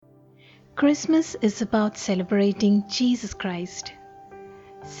Christmas is about celebrating Jesus Christ,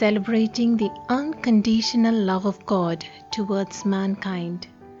 celebrating the unconditional love of God towards mankind.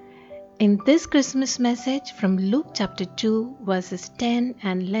 In this Christmas message from Luke chapter 2 verses 10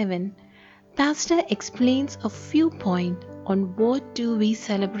 and 11, Pastor explains a few points on what do we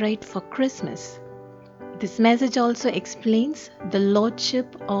celebrate for Christmas. This message also explains the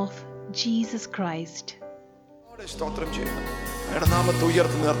Lordship of Jesus Christ. സ്തോത്രം ചെയ്യുന്നു. അങ്ങയുടെ നാമത്തെ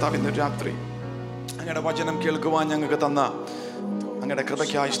ഉയർത്തുന്ന കർത്താവ് ഇന്ന് രാത്രി അങ്ങയുടെ വചനം കേൾക്കുവാൻ ഞങ്ങൾക്ക് തന്ന അങ്ങയുടെ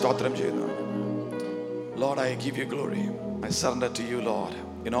കൃപയ്ക്കായി സ്തോത്രം ചെയ്യുന്നു. Lord, I give you glory. I surrender to you, Lord.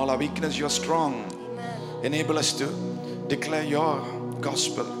 In all our weakness, you are strong. Enable us to declare your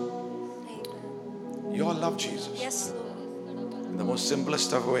gospel, your love, Jesus. Yes, Lord. In the most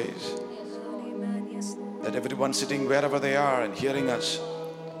simplest of ways. That everyone sitting wherever they are and hearing us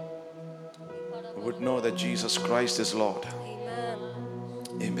would know that Jesus Christ is Lord.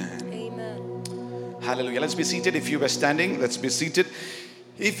 Amen. Amen. Hallelujah. Let's be seated. If you were standing, let's be seated.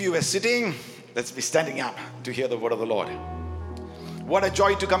 If you were sitting, let's be standing up to hear the word of the Lord. What a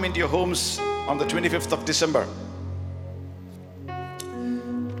joy to come into your homes on the 25th of December.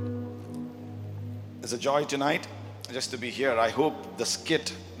 It's a joy tonight just to be here. I hope the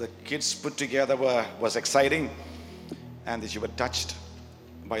skit the kids put together was exciting and that you were touched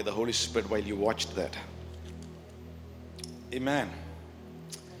by the Holy Spirit while you watched that. Amen.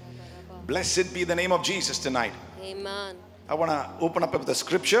 Blessed be the name of Jesus tonight. Amen. I want to open up with the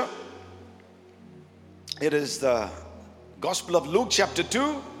scripture. It is the Gospel of Luke chapter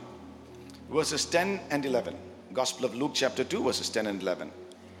 2 verses 10 and 11. Gospel of Luke chapter 2 verses 10 and 11.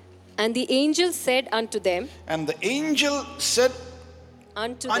 And the angel said unto them, And the angel said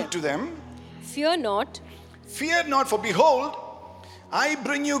unto them, Fear not, Fear not, for behold, I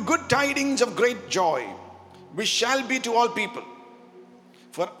bring you good tidings of great joy, which shall be to all people.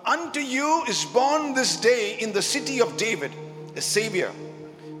 For unto you is born this day in the city of David a Savior,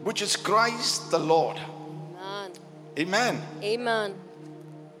 which is Christ the Lord. Amen. Amen. Amen.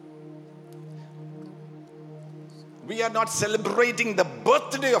 We are not celebrating the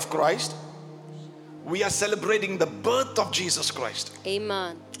birthday of Christ. We are celebrating the birth of Jesus Christ.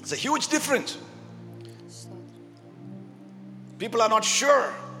 Amen. It's a huge difference. People are not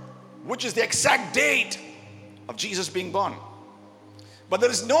sure which is the exact date of Jesus being born. But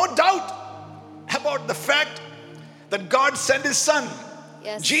there is no doubt about the fact that God sent his son,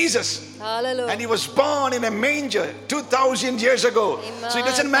 Yes. Jesus. Hallelujah. And he was born in a manger 2,000 years ago. Amen. So it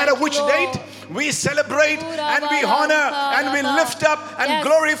doesn't matter Thank which you, date, we celebrate and we Urabalanta, honor and we lift up and Yes.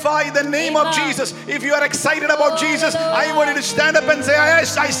 glorify the name of Amen. Jesus. If you are excited about Jesus, I Hallelujah. want you to stand up and say,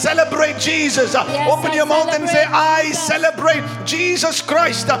 I celebrate Jesus. Yes, Open I your mouth and say, celebrate I Jesus. celebrate Jesus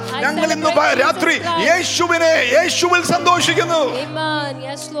Christ. ഞങ്ങൾ ഇന്ന് celebrate Jesus രാത്രി Christ. യേശുവിൽ സന്തോഷിക്കുന്നു. Amen.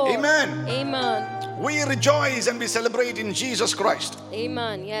 Yes, Lord. Amen. Amen. We rejoice and we celebrate in Jesus Christ.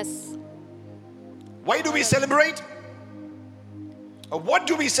 Amen. Yes. Why do we celebrate? Or what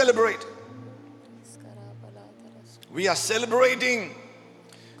do we celebrate? We are celebrating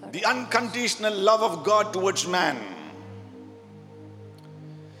the unconditional love of God towards man.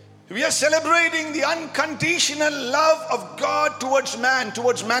 We are celebrating the unconditional love of God towards man,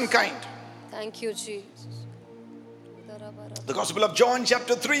 towards mankind. Thank you, Jesus. The Gospel of John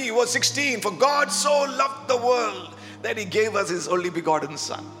chapter 3 verse 16. For God so loved the world that he gave us his only begotten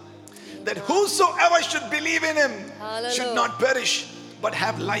son, that whosoever should believe in him Hallelujah. should not perish but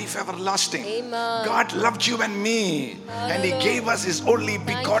have life everlasting. Amen. God loved you and me, and he Hallelujah. gave us his only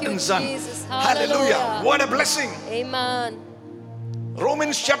begotten you, son. Jesus. Hallelujah. Hallelujah. What a blessing. Amen.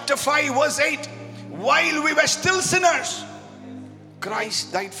 Romans chapter 5 verse 8. While we were still sinners,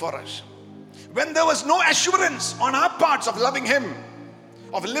 Christ died for us. When there was no assurance on our parts of loving him,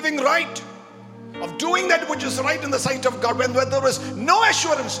 of living right, of doing that which is right in the sight of God, when there was no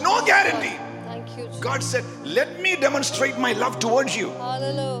assurance, no guarantee, Thank you, Jesus. God said, let me demonstrate my love towards you.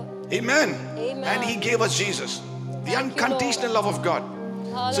 Hallelujah. Amen. Amen. And he gave us Jesus, the Thank you, unconditional love of God.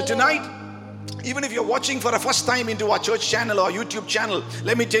 So Hallelujah. tonight, even if you're watching for the first time into our church channel or YouTube channel,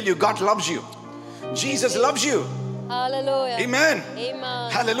 let me tell you, God loves you. Jesus loves you. Hallelujah. Amen.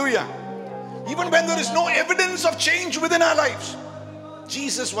 Amen. Hallelujah. Even when there is no evidence of change within our lives,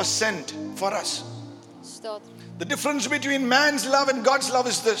 Jesus was sent for us. Stotram. The difference between man's love and God's love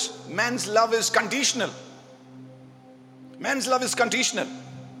is this: man's love is conditional. Man's love is conditional.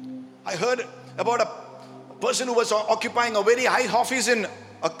 I heard about a person who was occupying a very high office in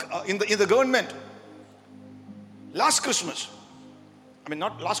the government last Christmas. I mean,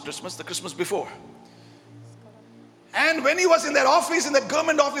 not last Christmas, the Christmas before. And when he was in that office, in that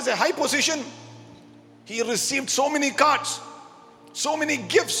government office, a high position, he received so many cards, so many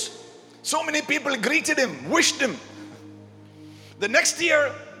gifts, So many people greeted him, wished him. The next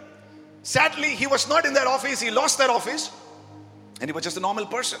year, sadly, he was not in that office. He lost that office. And he was just a normal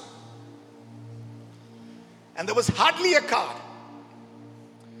person. And there was hardly a card.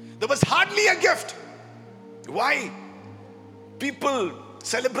 There was hardly a gift. Why? People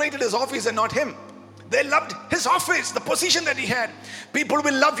celebrated his office and not him. They loved his office, the position that he had. People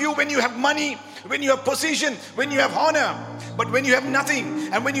will love you when you have money, when you have position, when you have honor. But when you have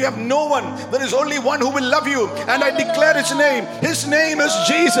nothing and when you have no one, there is only one who will love you. And I declare his name. His name is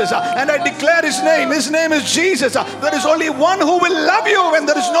Jesus. And I declare his name. His name is Jesus. There is only one who will love you when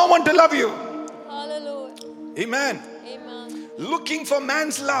there is no one to love you. Hallelujah. Amen. Amen. Looking for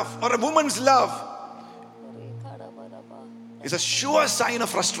man's love or a woman's love is a sure sign of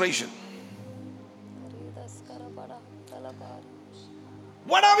frustration.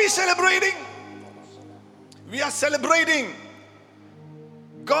 What are we celebrating? We are celebrating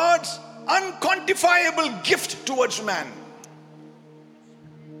God's unquantifiable gift towards man.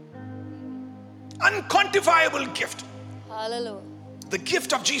 Unquantifiable gift. Hallelujah. The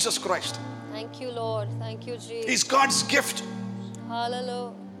gift of Jesus Christ Thank you, Lord. Thank you, Jesus. is God's gift.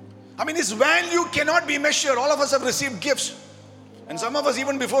 Hallelujah. I mean, his value cannot be measured. All of us have received gifts. And some of us,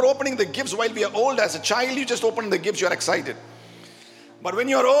 even before opening the gifts, while we are old, as a child, you just open the gifts, you are excited. But when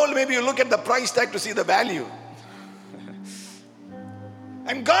you're old, maybe you look at the price tag to see the value.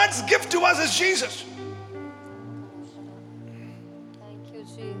 And God's gift to us is Jesus. Thank you,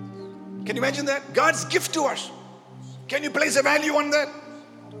 Jesus. Can you imagine that? God's gift to us. Can you place a value on that?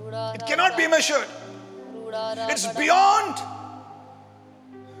 It cannot be measured.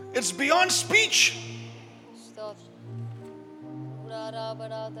 It's beyond speech.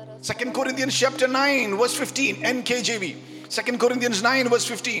 2 Corinthians chapter 9 verse 15, NKJV. 2 Corinthians 9 verse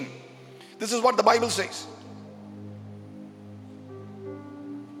 15. This is what the Bible says.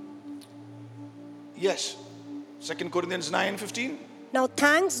 Yes. 2 Corinthians 9 15. Now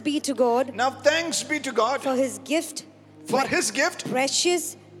thanks be to God. Now thanks be to God for his gift. For his gift.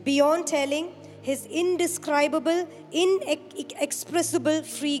 Precious beyond telling. His indescribable, inexpressible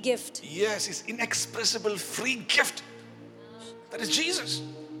free gift. Yes, his inexpressible free gift. That is Jesus.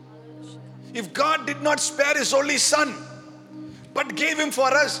 If God did not spare his only son, but gave him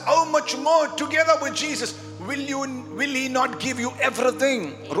for us, how much more together with Jesus will he not give you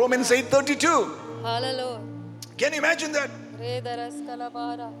everything? Romans 8:32. Hallelujah. Can you imagine that?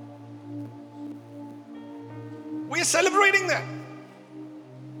 We are celebrating that.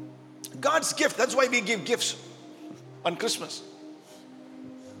 God's gift. That's why we give gifts on Christmas.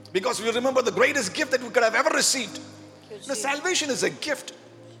 Because we remember the greatest gift that we could have ever received. The salvation is a gift.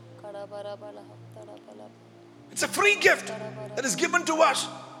 It's a free gift that is given to us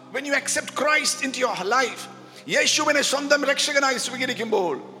when you accept Christ into your life. യേശുവിനെ സ്വന്തം രക്ഷകനായി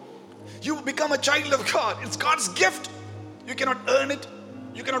സ്വീകരിക്കുമ്പോൾ you become a child of God. It's God's gift. You cannot earn it.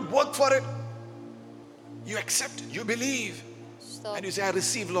 You cannot work for it. You accept, you believe, and you say, I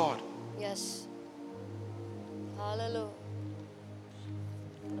receive, Lord. Yes. Hallelujah.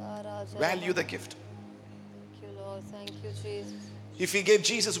 Value the gift. Thank you, Lord. Thank you, Jesus. If he gave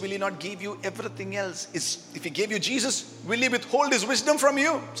Jesus, will he not give you everything else? If he gave you Jesus, will he withhold his wisdom from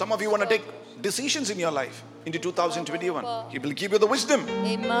you? Some of you want to take decisions in your life into 2021. He will give you the wisdom.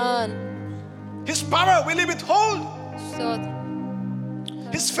 Amen. His power, will he withhold?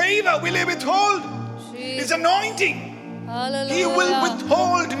 His favor, will he withhold? His anointing. Hallelujah. He will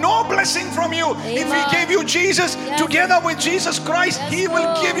withhold no blessing from you. Amen. If he gave you Jesus, together with Jesus Christ, he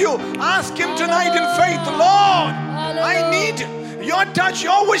will give you. Ask him tonight in faith, Lord, I need your touch,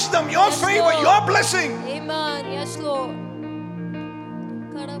 your wisdom, your favor, Lord. your blessing. Amen. Yes, Lord.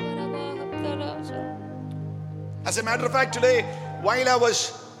 As a matter of fact, today, while I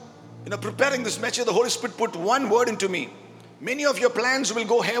was preparing this message, the Holy Spirit put one word into me. Many of your plans will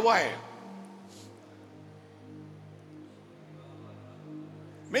go haywire.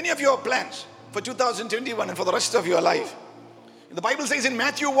 Many of your plans for 2021 and for the rest of your life. The Bible says in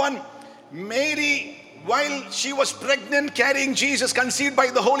Matthew 1, Mary, while she was pregnant carrying Jesus, conceived by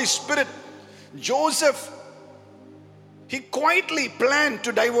the Holy Spirit, Joseph, he quietly planned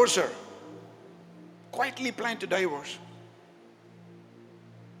to divorce her. Quietly planned to divorce.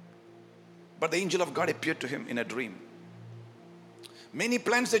 But the angel of God appeared to him in a dream. Many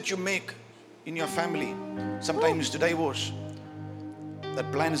plans that you make in your family, sometimes to divorce, that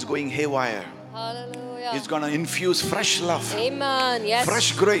plan is going haywire. Hallelujah. Hallelujah. He's going to infuse fresh love, Amen. Yes.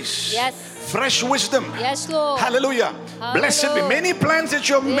 fresh grace, Yes. fresh wisdom. Yes, Lord. Hallelujah. Blessed be many plans that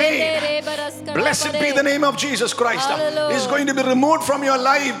you have made. Blessed be the name of Jesus Christ. Hallelujah. Is going to be removed from your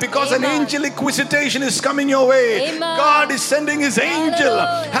life because an Amen. angelic visitation is coming your way. Amen. God is sending His angel.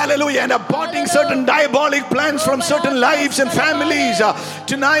 Hallelujah. Hallelujah. And aborting certain diabolic plans from certain lives and families.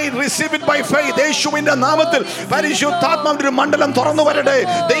 Tonight, receive it by faith. യേശുവിന്റെ നാമത്തിൽ പരിശുദ്ധാത്മാവിന്റെ ഒരു മണ്ഡലം തുറന്നു വരട്ടെ.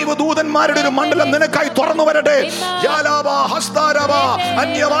 ദൈവദൂതന്മാരുടെ ഒരു മണ്ഡലം നിനക്കായി തുറന്നു വരട്ടെ. യാലാബ ഹസ്താരബ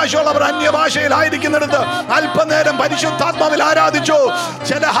അന്യഭാഷയുള്ളവർ അന്യഭാഷയിലായിരിക്കുന്നിടത്ത് അല്പനേരം പരിശുദ്ധാത്മാവിൽ ആരാധിച്ചു.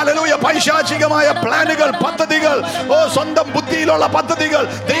 ചില ഹല്ലേലൂയ പൈശാചികമായ പ്ലാനുകൾ, പദ്ധതികൾ, സ്വന്തം ബുദ്ധിയിലുള്ള പദ്ധതികൾ,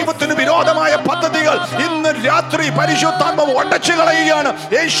 ദൈവത്തിന് വിരോധമായ പദ്ധതികൾ ഇന്ന് രാത്രി പരിശുദ്ധാത്മാവ് ഉടച്ചു കളയുകയാണ്.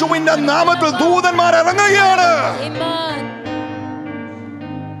 യേശുവിന്റെ നാമത്തിൽ ദൂതന്മാർ ഇറങ്ങുകയാണ്. Amen.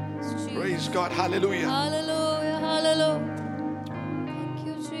 Praise God. Hallelujah. Hallelujah. Hallelujah. Thank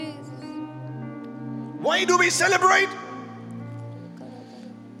you, Jesus. Why do we celebrate?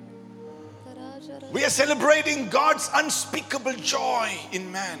 We are celebrating God's unspeakable joy in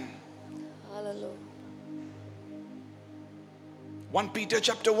man. Hallelujah. 1 Peter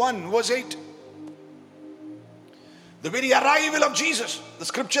chapter 1 verse 8. The very arrival of Jesus, the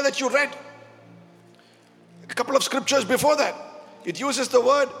scripture that you read, a couple of scriptures before that, it uses the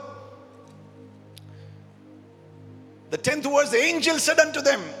word, the 10th verse, the angel said unto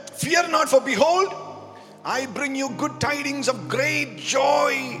them, fear not, for behold, I bring you good tidings of great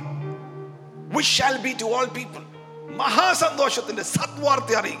joy, which shall be to all people. Mahasandoshathinte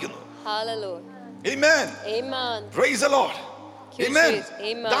satvartha ariyikkunnu. Hallelujah. Amen. Amen. Praise the Lord. Thank you, Amen. Jesus.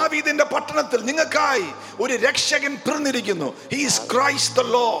 Amen. ദാവീദിന്റെ പട്ടണത്തിൽ നിങ്ങൾക്കായി ഒരു രക്ഷകൻ പിറന്നിരിക്കുന്നു. He is Christ the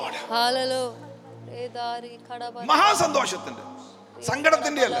Lord. Hallelujah. Redari khadaba. മഹാസന്തോഷത്തിന്റെ,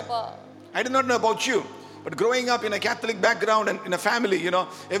 സങ്കടത്തിന്റെ അല്ല. I do not know about you, but growing up in a Catholic background and in a family,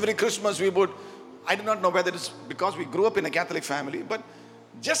 every Christmas we would, I do not know whether it's because we grew up in a Catholic family, but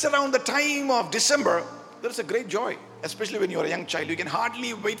just around the time of December, there is a great joy, especially when you're a young child. You can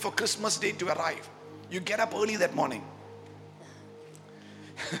hardly wait for Christmas Day to arrive. You get up early that morning.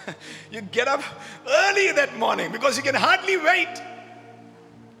 You get up early that morning because you can hardly wait.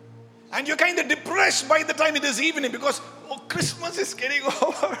 And you're kind of depressed by the time it is evening because Christmas is getting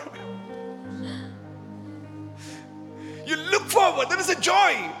over. You look forward. There is a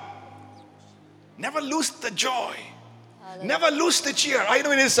joy. Never lose the joy. Never lose the cheer. I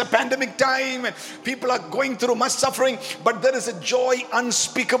know it is a pandemic time and people are going through much suffering, but there is a joy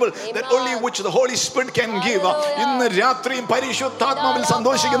unspeakable that only which the Holy Spirit can give. ഇന്ന് രാത്രിയും പരിശുദ്ധാത്മാവിൽ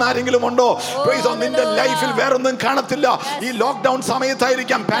സന്തോഷിക്കുന്ന ആരെങ്കിലും ഉണ്ടോ? Praise God. നിന്റെ ലൈഫിൽ വേറൊന്നും കാണത്തില്ല. ഈ ലോക്ക്ഡൗൺ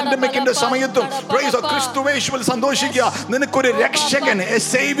സമയത്തായിരിക്കാം, പാൻഡമിക്കിന്റെ സമയത്തും praise God, ക്രിസ്തുവേശുവിൽ സന്തോഷിക്കുക. നിനക്കൊരു രക്ഷകൻ, a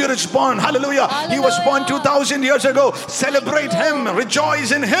savior is born. Hallelujah. He was born 2000 years ago. Celebrate him,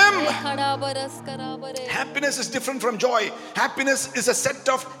 rejoice in him. Happiness is different from joy. Happiness is a set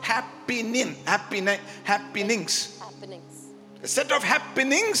of happenings. A set of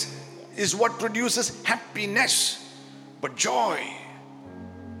happenings is what produces happiness. But joy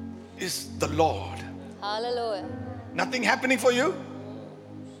is the Lord. Hallelujah. Nothing happening for you,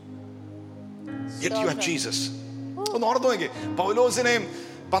 yet you have Jesus. ഒന്ന് ഓർത്ത് നോക്കി, പൗലോസിനെയും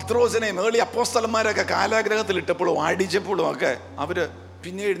പത്രോസിനെയും early അപ്പോസ്തലന്മാരൊക്കെ കാലാഗ്രഹത്തിൽ ഇട്ടപ്പോഴും അടിച്ചപ്പോഴും ഒക്കെ അവര്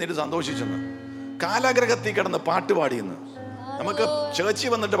പിന്നെ എഴുന്നേറ്റ് സന്തോഷിച്ചെന്ന്. കാലാഗ്രഹത്തിൽ കിടന്ന് പാട്ട് പാടിയെന്ന്. നമുക്ക് ചേർച്ചി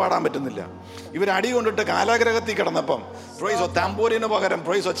വന്നിട്ട് പാടാൻ പറ്റുന്നില്ല. ഇവർ അടി കൊണ്ടിട്ട് കാലാഗ്രഹത്തിൽ കിടന്നപ്പം പ്രൈസോ താമ്പോരിന് പകരം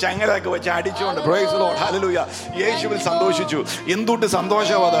പ്രൈസോ ചങ്ങലൊക്കെ വെച്ച് അടിച്ചുകൊണ്ട് പ്രൈസ് ലോർഡ് ഹല്ലേലൂയ യേശുവിൽ സന്തോഷിച്ചു. എന്തുട്ട്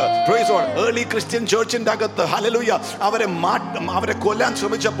സന്തോഷം അത്. Praise lord. ഏർലി ക്രിസ്ത്യൻ ചർച്ചിന്റെ അകത്ത് ഹല്ലേലൂയ അവരെ കൊല്ലാൻ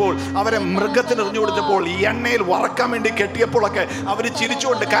ശ്രമിച്ചപ്പോൾ, അവരെ മൃഗത്തിന് എറിഞ്ഞു കൊടുത്തപ്പോൾ, ഈ എണ്ണയിൽ വറക്കാൻ വേണ്ടി കെട്ടിയപ്പോഴൊക്കെ അവർ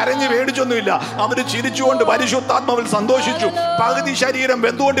ചിരിച്ചുകൊണ്ട്, കരഞ്ഞ് പേടിച്ചൊന്നുമില്ല, അവർ ചിരിച്ചുകൊണ്ട് പരിശുദ്ധാത്മാവിൽ സന്തോഷിച്ചു. പകുതി ശരീരം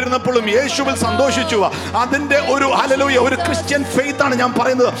വെന്തുകൊണ്ടിരുന്നപ്പോഴും യേശുവിൽ സന്തോഷിച്ചു. അതിന്റെ ഒരു ഹല്ലേലൂയ, ഒരു ക്രിസ്ത്യൻ ഫെയ്ത്ത് ആണ് ഞാൻ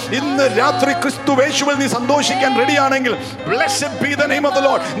പറയുന്നത്. ഇന്ന് രാത്രി ക്രിസ്തുവേശുവിൽ നീ സന്തോഷിക്കാൻ റെഡിയാണെങ്കിൽ, blessed be the name of the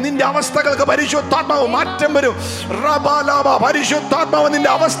Lord. നിന്റെ അവസ്ഥകൾക്ക് പരിശുദ്ധാത്മാവ് മാറ്റം വരും. റബാലാബ, പരിശുദ്ധാത്മാവ് നിന്റെ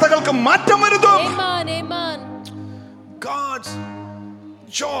അവസ്ഥകൾക്ക് മാറ്റം വരുത്തും. God's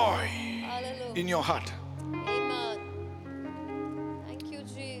joy in your heart. Amen. Thank you,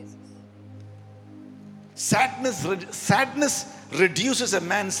 Jesus. Sadness reduces a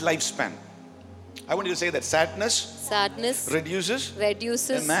man's lifespan. I want you to say that. Sadness reduces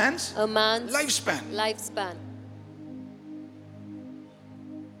a man's lifespan.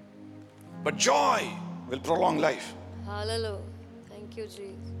 But joy will prolong life. Hallelujah. Thank you,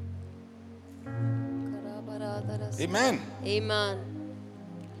 Jesus. Amen. Amen.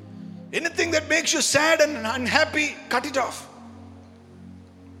 Anything that makes you sad and unhappy, cut it off.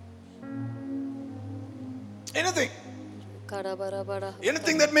 Anything.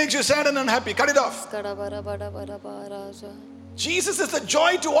 Anything that makes you sad and unhappy, cut it off. Jesus is the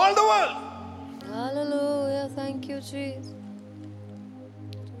joy to all the world. Hallelujah. Thank you, Jesus.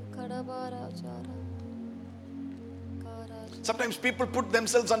 Sometimes people put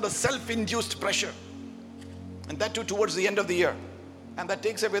themselves under self-induced pressure. And that too towards the end of the year. And that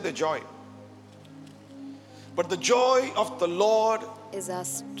takes away the joy. But the joy of the Lord Is our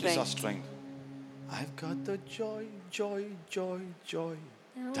is our strength. strength. I've got the joy, joy, joy, joy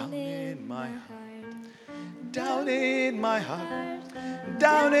down in my heart. Down in my heart.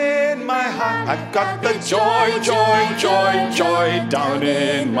 Down in my heart. I've got the joy, joy, joy, joy down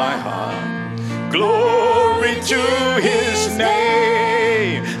in my heart. Glory to His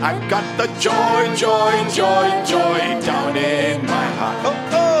name. I've got the joy, joy, joy, joy down in my heart. Oh,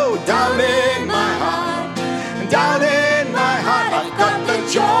 oh, down in my heart. Down in my heart. I've got the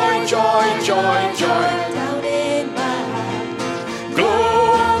joy, joy, joy, joy Down in my heart.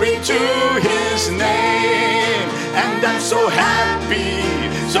 Glory to His name. And I'm so happy,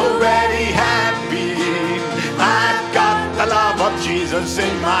 so very happy. I've got the love of Jesus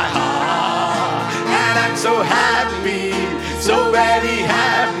in my heart. And I'm so happy, so very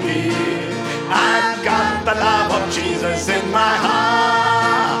happy. I've got the love of Jesus in my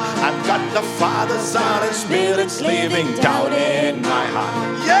heart. I've got the Father, Son, and Spirit living down in my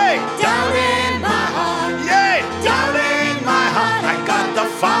heart. Yay! Down in my heart. Yay! Down in my heart. I got the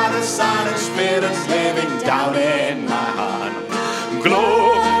Father, Son, and Spirit living down in my heart.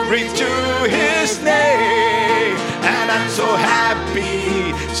 Glory to His name. And I'm so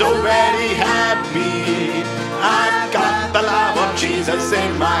happy, so very happy. I've got the love of Jesus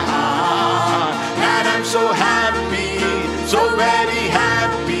in my heart. And I'm so happy, so very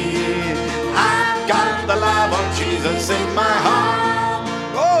happy. I've got the love of Jesus in my heart.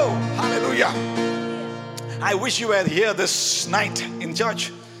 Oh, hallelujah. I wish you were here this night in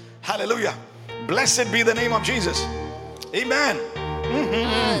church. Hallelujah. Blessed be the name of Jesus. Amen.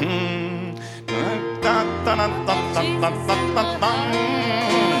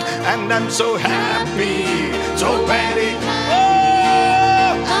 And I'm so happy, so very.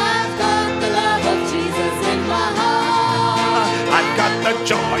 Oh, I've got the love of Jesus in my heart. I've got the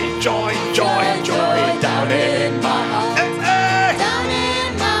joy, joy, joy, joy down in my heart. Down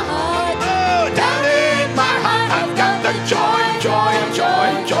in my heart. Oh, down in my heart. I've got the joy, joy, joy,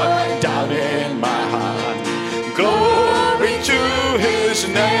 joy down in my heart. Glory to His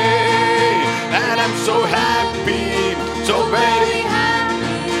name. And I'm so happy, so very happy.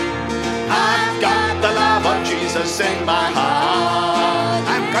 I've got the love of Jesus in my heart.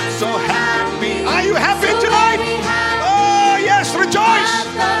 I've got so happy. Are you happy tonight? Oh, yes, rejoice.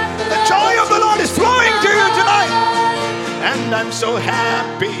 The joy of the Lord is flowing to you tonight. And I'm so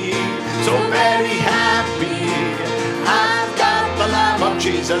happy, so very happy. I've got the love of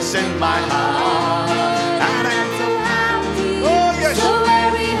Jesus in my heart. And I'm so happy, oh yes, So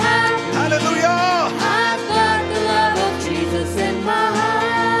very happy. hallelujah. I've got the love of Jesus in my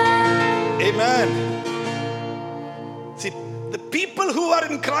heart. Amen. See, the people who are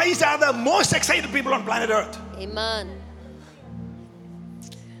in Christ are the most excited people on planet Earth. Amen.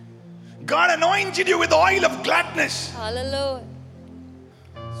 God anointed you with the oil of gladness. Hallelujah.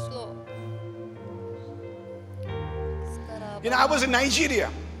 Slow. You know, I was in Nigeria.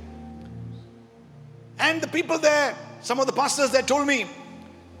 And the people there, some of the pastors there told me,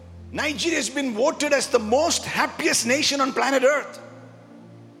 Nigeria has been voted as the most happiest nation on planet Earth.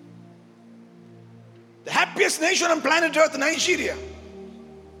 The happiest nation on planet Earth, Nigeria.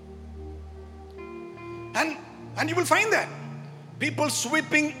 And you will find that. People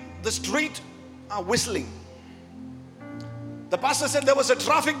sweeping the street are whistling. The pastor said there was a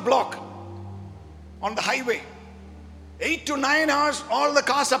traffic block on the highway. 8 to 9 hours, all the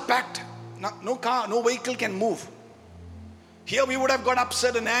cars are packed. No car, no vehicle can move. Here we would have got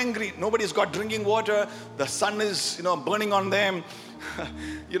upset and angry. Nobody's got drinking water. The sun is, burning on them.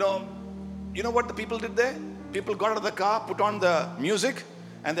 You know what the people did there? People got out of the car, put on the music,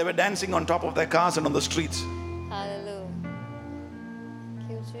 and they were dancing on top of their cars and on the streets. Hallelujah. Thank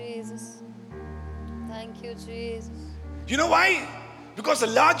you, Jesus. Thank you, Jesus. You know why? Because the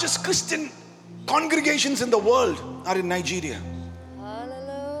largest Christian congregations in the world are in Nigeria.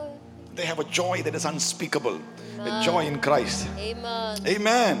 Hallelujah. They have a joy that is unspeakable. A joy in Christ. Amen.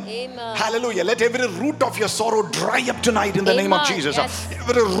 Amen. Amen. Hallelujah. Let every root of your sorrow dry up tonight in the name of Amen. Jesus. Yes.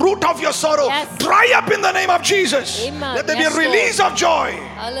 Every root of your sorrow Yes. dry up in the name of Jesus. Amen. Let there Yes, be a release of joy.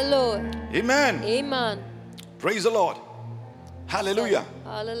 Hallelujah. Amen. Amen. Praise the Lord. Hallelujah.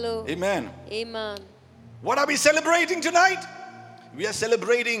 Hallelujah. Amen. Amen. What are we celebrating tonight? We are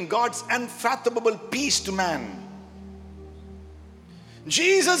celebrating God's unfathomable peace to man.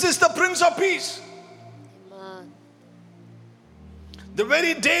 Jesus is the Prince of Peace. Amen. The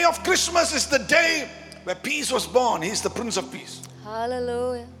very day of Christmas is the day where peace was born. He's the Prince of Peace.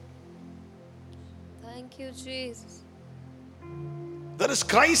 Hallelujah. Thank you, Jesus. There is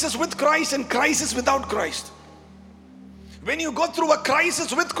crisis with Christ and crisis without Christ. When you go through a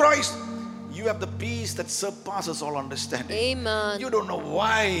crisis with Christ, you have the peace that surpasses all understanding. Amen. You don't know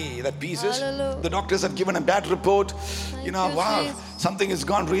why that peace is. Hallelujah. The doctors have given a bad report. Thank Wow, you, Jesus. something has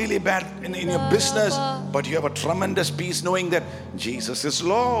gone really bad in your business. But you have a tremendous peace knowing that Jesus is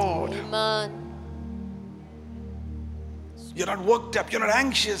Lord. Amen. You're not worked up, you're not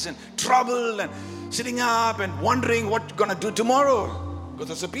anxious and troubled and sitting up and wondering what you're going to do tomorrow. Because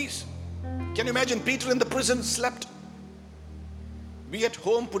there's a peace. Can you imagine Peter in the prison slept? We at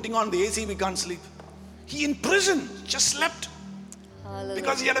home putting on the AC, we can't sleep. He in prison just slept Hallelujah.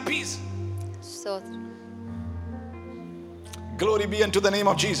 because he had a peace. Stotram. Glory be unto the name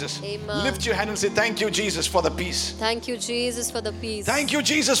of Jesus. Amen. Lift your hand and say, thank you, Jesus, for the peace. Thank you, Jesus, for the peace. Thank you,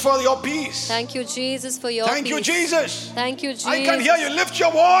 Jesus, for your peace. Thank you, Jesus, for your Thank peace. you, Jesus. Thank you, Jesus. I can hear you. Lift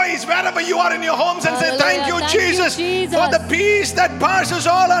your voice wherever you are in your homes and say, Hallelujah. thank you, Thank you, Jesus, Jesus. for the peace that passes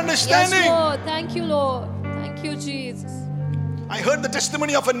all understanding. Yes, Lord. Thank you, Lord. Thank you, Jesus. I heard the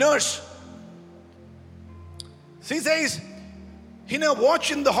testimony of a nurse. She says, in a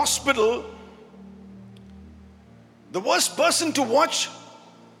watch in the hospital, the worst person to watch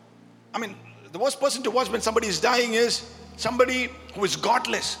when somebody is dying is somebody who is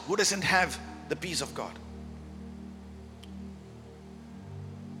godless, who doesn't have the peace of God.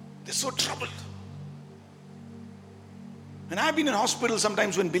 They're so troubled. And I've been in hospital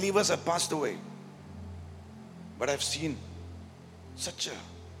sometimes when believers have passed away. But I've seen such a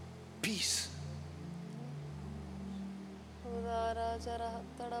peace.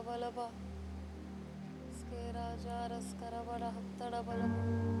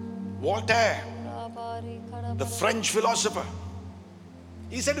 Voltaire, the French philosopher,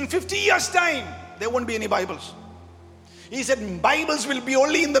 he said in 50 years' time, there won't be any Bibles. He said Bibles will be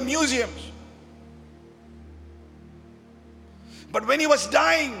only in the museums. But when he was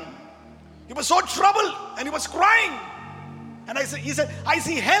dying, he was so troubled and he was crying. And he said, I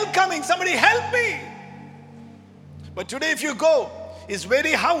see hell coming. Somebody help me. But today if you go, his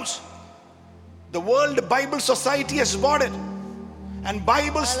very house, the World Bible Society has bought it. And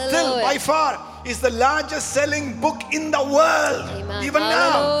Bible still by far is the largest selling book in the world. Amen. Even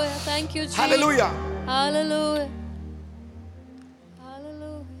Hallelujah. now. Thank you, Jesus. Hallelujah. Hallelujah.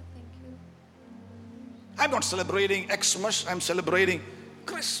 Hallelujah. Thank you. I'm not celebrating Xmas, I'm celebrating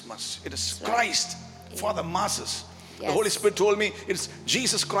Christmas. It is Christ for the masses. The Yes. Holy Spirit told me it's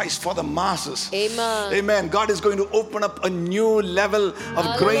Jesus Christ for the masses. Amen. Amen. God is going to open up a new level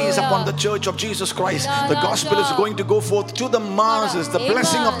of grace Hallelujah. upon the church of Jesus Christ. The gospel is going to go forth to the masses. The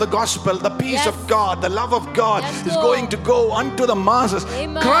blessing of the gospel, the peace Yes. of God, the love of God Yes, is Lord. going to go unto the masses.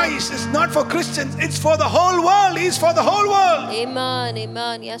 Amen. Christ is not for Christians, it's for the whole world. He's for the whole world. Amen.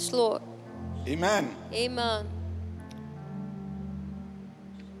 Amen. Yes, Lord. Amen. Amen.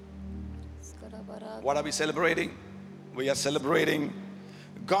 What are we celebrating? We are celebrating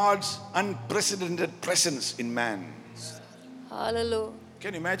God's unprecedented presence in man. Hallelujah.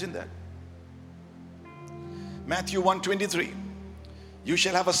 Can you imagine that? Matthew 1:23. You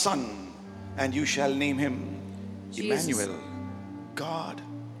shall have a son and you shall name him Jesus. Emmanuel, God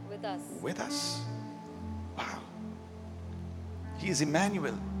With us. with us. Wow. He is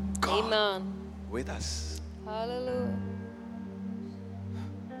Emmanuel, God Amen. with us. Hallelujah.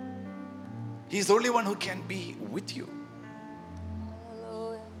 He's the only one who can be with you.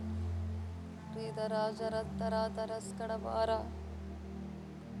 Hallelujah.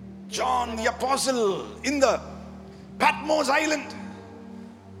 John the Apostle in the Patmos Island,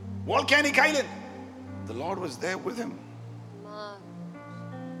 volcanic island. The Lord was there with him. Amen.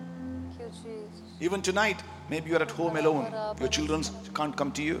 Thank you, Jesus. Even tonight, maybe you're at home alone. Your children can't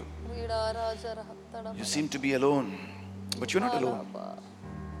come to you. You seem to be alone, but you're not alone.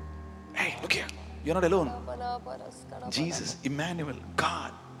 Hey, look here. You're not alone. Jesus, Emmanuel,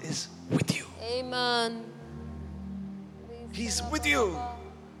 God is with you. Amen. He's with you.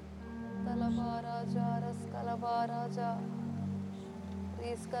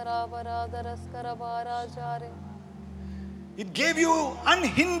 It gave you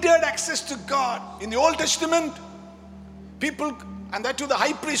unhindered access to God. In the Old Testament, people, and that too the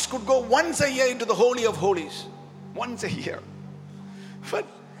high priest, could go once a year into the Holy of Holies. Once a year. But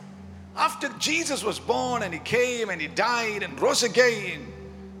after Jesus was born and he came and he died and rose again,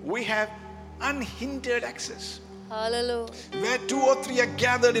 we have unhindered access. Hallelujah. Where 2 or 3 are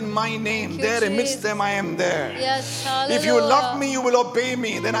gathered in my name, you, there amidst Jesus. them I am there. Yes, hallelujah. If you love me, you will obey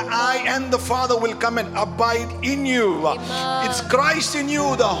me. Then I and the Father will come and abide in you. Amen. It's Christ in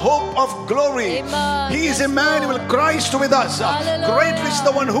you, the hope of glory. Amen. He is Yes, Emmanuel, Lord. Christ with us. Hallelujah. Greater is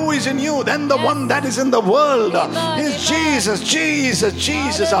the one who is in you than the one that is in the world. Amen. Is Amen. Jesus, Jesus,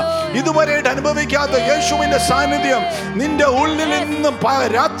 Jesus. Hallelujah. ഇതുവരെയായിട്ട് അനുഭവിക്കാത്ത യേശുവിന്റെ സാന്നിധ്യം നിന്റെ ഉള്ളിൽ നിന്നും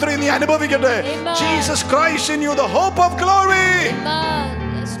രാത്രി നീ അനുഭവിക്കട്ടെ. Amen. Jesus Christ in you, the hope of glory. Amen.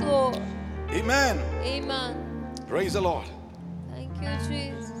 Yes, Lord. Amen. Amen. Praise the Lord. Thank you,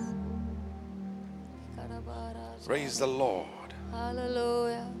 Jesus. Praise the Lord.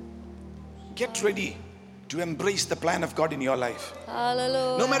 Hallelujah. Get ready to embrace the plan of God in your life.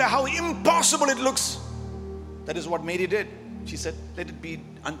 Hallelujah. No matter how impossible it looks. That is what Mary did. She said, let it be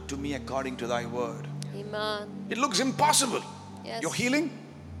unto me according to thy word. Amen. It looks impossible. Yes. Your healing,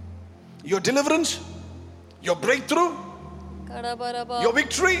 your deliverance, your breakthrough, your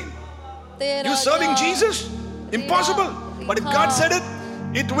victory, you serving Jesus, impossible. But if God said it,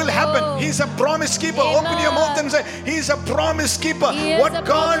 it will happen. He's a promise keeper. Amen. Open your mouth and say, He's a promise keeper. He is What a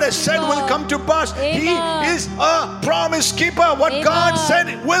God has promise said keeper. will come to pass. He Amen. is a promise keeper. What Amen. God said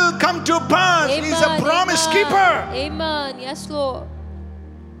will come to pass. He's a Amen. promise Amen. keeper. Amen. Yes, Lord.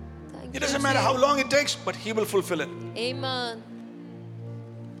 Thank It doesn't matter how long it takes, but He will fulfill it. Amen.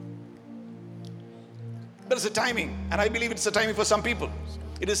 There's a timing, and I believe it's a timing for some people.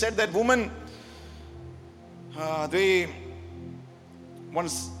 It is said that women,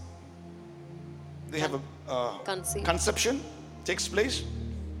 once they have a conception takes place,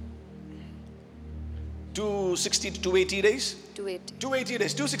 260 to 280 days. 280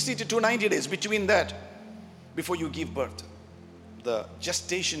 days, 260 to 290 days. Between that, before you give birth, the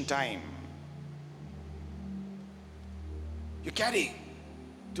gestation time. You carry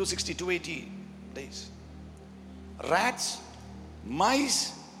 260 to 280 days. Rats,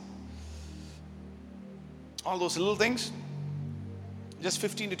 mice, all those little things, just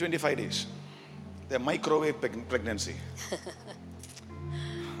 15 to 25 days. They're microwave pregnancy.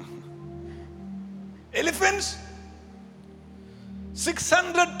 Elephants,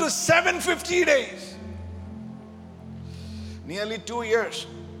 600 to 750 days. Nearly 2 years.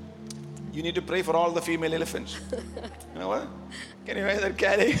 You need to pray for all the female elephants. You know what? Can you imagine that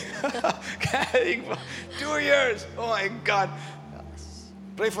carrying for 2 years? Oh my God.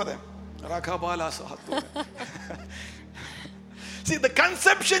 Pray for them. See, the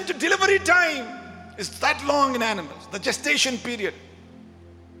conception to delivery time is that long in animals. The gestation period.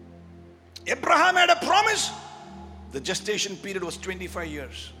 Abraham had a promise. The gestation period was 25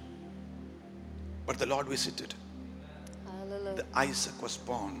 years. But the Lord visited. Hallelujah. Isaac was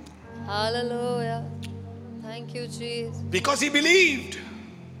born. Hallelujah. Thank you, Jesus. Because he believed.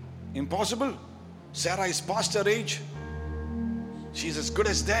 Impossible. Sarah is past her age. She's as good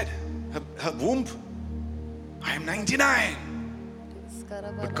as dead. Her womb. I am 99.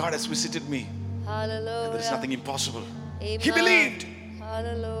 But God has visited me. Hallelujah. And there is nothing impossible. Amen. He believed.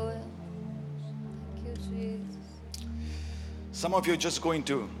 Hallelujah. Thank you, Jesus. Some of you are just going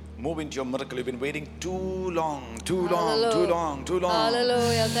to move into your miracle. You've been waiting too long.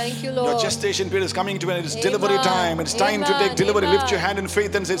 Hallelujah. Thank you, Lord. Your gestation period is coming to an end. It's Amen. delivery time. It's time to take delivery. Amen. Lift your hand in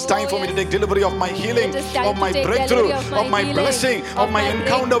faith and say, it's Oh, time for me to yes. take delivery of my healing, It is time of to my take breakthrough, delivery of my healing, blessing, of my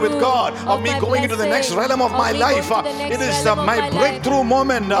encounter with breakthrough, God, of me my going into the next blessing, realm of my me going life. to the next It is realm of my my life. breakthrough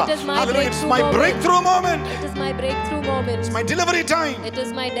moment. It is my Hallelujah. It's breakthrough my moment. breakthrough moment. It is my breakthrough moment. It's my delivery time. It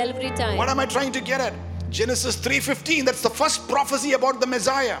is my delivery time. What am I trying to get at? Genesis 3:15. That's the first prophecy about the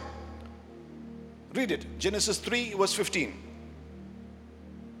Messiah. Read it. Genesis 3 verse 15.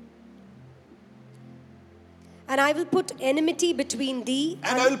 And I will put enmity between thee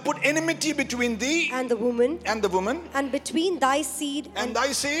And I will put enmity between thee and the woman, and between thy seed and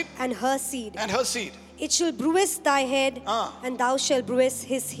thy seed and her seed. and her seed. It shall bruise thy head, Ah. and thou shalt bruise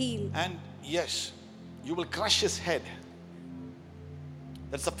his heel. And yes, you will crush his head.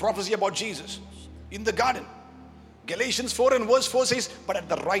 That's the prophecy about Jesus in the garden. Galatians 4 and verse 4 says, but at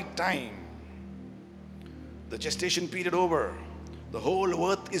the right time. The gestation period over. The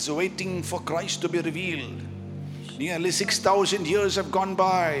whole earth is waiting for Christ to be revealed. Nearly 6,000 years have gone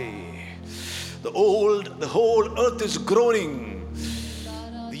by. The whole earth is groaning.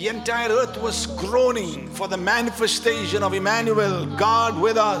 The entire earth was groaning for the manifestation of Emmanuel, God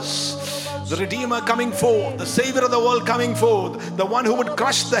with us. The Redeemer coming forth, the Savior of the world coming forth, the one who would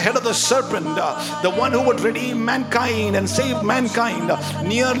crush the head of the serpent, the one who would redeem mankind and save mankind.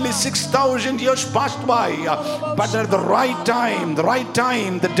 Nearly 6,000 years passed by, but at the right time,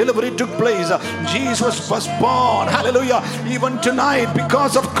 the delivery took place. Jesus was born. Hallelujah. Even tonight,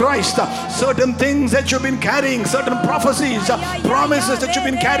 because of Christ, certain things that you've been carrying, certain prophecies, promises that you've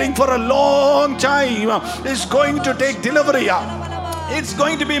been carrying for a long time is going to take delivery. It's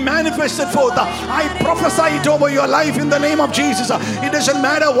going to be manifested forth. I prophesy it over your life in the name of Jesus. It doesn't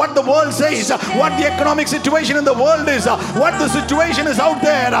matter what the world says, what the economic situation in the world is, what the situation is out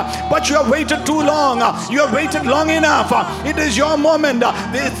there, but you have waited too long. You have waited long enough. It is your moment.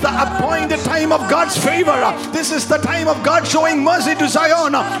 It's the appointed time of God's favor. This is the time of God showing mercy to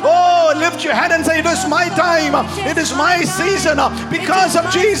Zion. Oh, lift your hand and say, it is my time. It is my season. Because of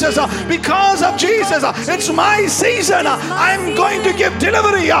Jesus. Because of Jesus. It's my season. I'm going to give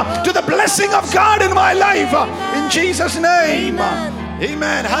delivery to the blessing of God in my life. In Jesus' name.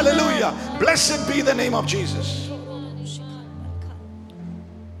 Amen. Hallelujah. Blessed be the name of Jesus.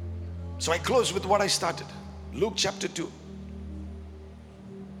 So I close with what I started. Luke chapter 2.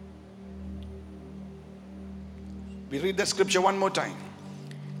 We read the scripture one more time.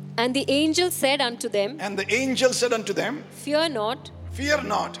 And the angel said unto them, And the angel said unto them, Fear not, Fear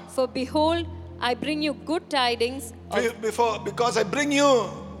not, for behold, I bring you good tidings of because I bring you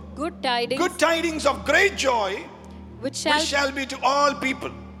good tidings, good tidings of great joy, which which shall be to all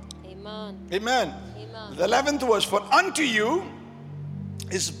people. Amen. Amen. Amen. The 11th verse, For unto you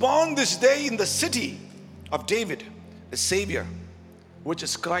is born this day in the city of David a Savior, which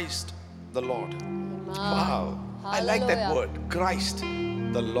is Christ the Lord. Amen. Wow. I like that Hallelujah. word, Christ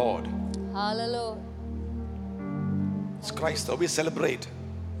the Lord. Hallelujah. It's Christ. So we celebrate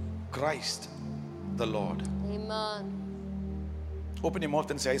Christ the Lord. Amen. Open your mouth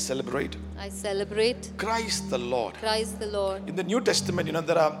and say, I celebrate I celebrate Christ the Lord. Christ the Lord. In the New Testament,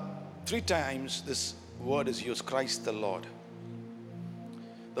 there are 3 times this word is used, Christ the Lord.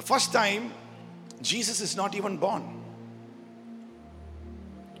 The first time, Jesus is not even born.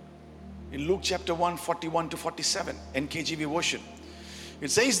 In Luke chapter 1, 41 to 47, NKJV version. It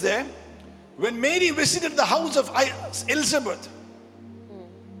says there, when Mary visited the house of Elizabeth,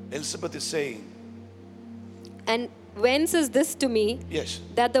 Elizabeth is saying, And whence is this to me, yes,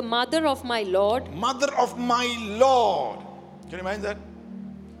 that the mother of my Lord, Mother of my Lord. Can you imagine that?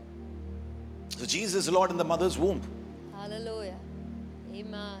 So Jesus is Lord in the mother's womb. hallelujah,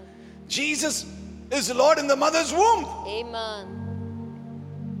 amen, Jesus is Lord in the mother's womb. amen,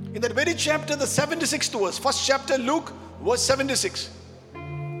 In that very chapter, the 76th verse, first chapter, Luke, verse 76.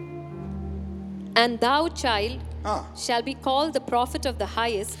 and thou, child, Ah. shall be called the prophet of the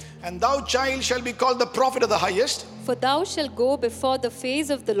highest, And thou, child, shall be called the prophet of the highest. for thou shalt go before the face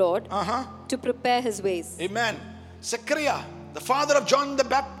of the Lord to prepare his ways. Amen. Zechariah, the father of John the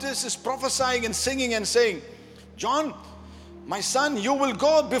Baptist, is prophesying and singing and saying, John, my son, you will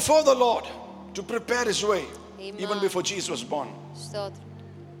go before the Lord to prepare his way. Amen. Even before Jesus was born. Stotram.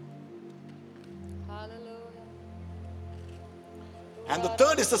 Hallelujah. And the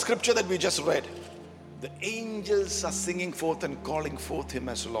third is the scripture that we just read. The angels are singing forth and calling forth him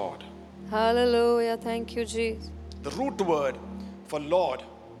as Lord. Hallelujah. Thank you, Jesus. The root word for Lord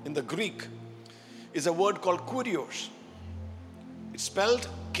in the Greek is a word called kurios. It's spelled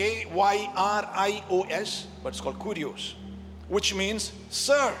Kyrios, but it's called kurios, which means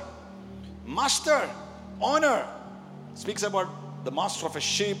sir, master, honor. It speaks about the master of a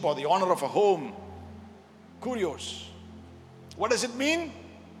ship or the owner of a home. Kurios. What does it mean?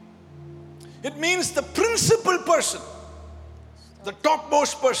 It means the principal person, the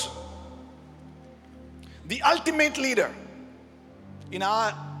topmost person, the ultimate leader. In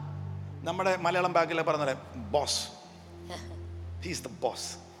our Malayalam Bagila Paranare, boss. He's the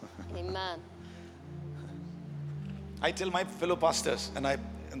boss. Amen. I tell my fellow pastors and I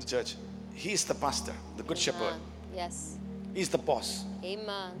in the church, he's the pastor, the good shepherd. Amen. Yes. He's the boss.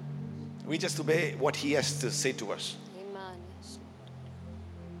 Amen. We just obey what he has to say to us. Amen. Yes.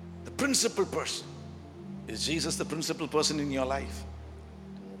 The principal person. Is Jesus the principal person in your life?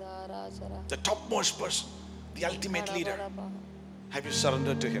 The topmost person, the ultimate leader. Have you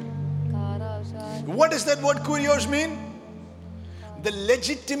surrendered to him? What does that word kurios mean? The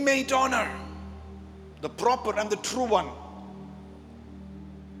legitimate honor, the proper and the true one.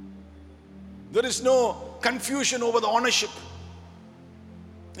 There is no confusion over the ownership.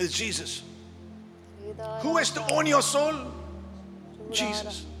 It's Jesus. Who has to own your soul?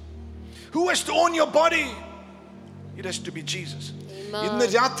 Jesus. Who has to own your body? It has to be Jesus. ഇന്ന്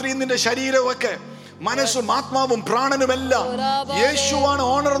രാത്രി നിന്റെ ശരീരമൊക്കെ മനസ്സും ആത്മാവും പ്രാണനുമെല്ലാം യേശുവാണ്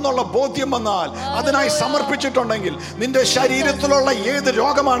owner എന്നുള്ള ബോധ്യം വന്നാൽ, അതിനായി സമർപ്പിച്ചിട്ടുണ്ടെങ്കിൽ, നിന്റെ ശരീരത്തിലുള്ള ഏത്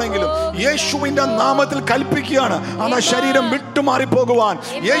രോഗമാണെങ്കിലും യേശുവിന്റെ നാമത്തിൽ കൽപ്പിക്കുകയാണ് ആ ശരീരം വിട്ടുമാറിപ്പോകുവാൻ.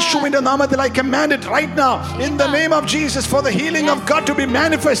 യേശുവിന്റെ നാമത്തിൽ I command it right now in the name of Jesus for the healing of God to be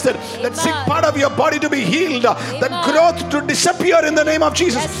manifested, that sick part of your body to be healed, that growth to disappear in the name of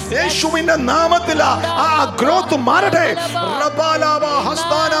Jesus. യേശുവിന്റെ നാമത്തിൽ ആ growth മാറട്ടെ. റബാലാബ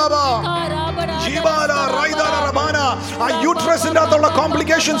ഹസ്താനാബ ജീബാല റൈദാല റബാന, ആ യൂട്രസിന്റെ അകത്തുള്ള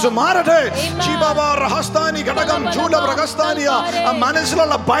complications മാറട്ടെ. ജീബാബ റഹസ്താനി ഘടകം ജൂല പ്രഹസ്താനിയ, ആ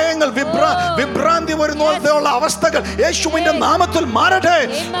മനസ്സിലുള്ള ഭയങ്ങൾ, വിഭ്രാന്തി വരുന്ന അവസ്ഥകൾ യേശുവിന്റെ നാമത്തിൽ മാറട്ടെ.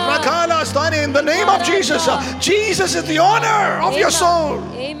 In the name of Jesus. Jesus is the owner of your soul.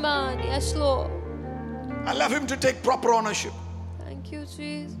 Amen. Yes, Lord. Allow him to take proper ownership. Thank you,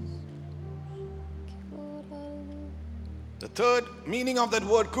 Jesus. The third meaning of that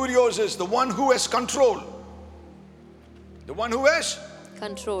word kurios is the one who has control. The one who has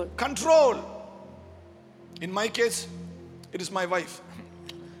control. In my case, it is my wife.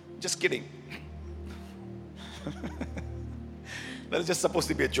 Just kidding. That is just supposed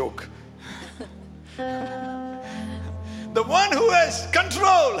to be a joke. The one who has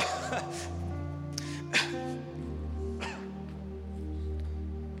control.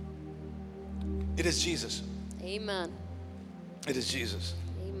 It is Jesus. Amen. It is Jesus.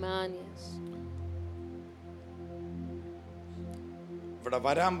 Amen. Yes. ഇവിടെ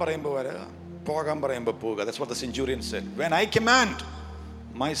വരാൻ പറയുമ്പോൾ വരിക, പോകാൻ പറയുമ്പോൾ പോവുക. That's what the centurion said. When I command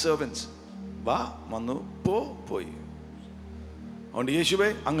my servants, വാ വന്നു, പോയി. അതുകൊണ്ട് യേശുവേ,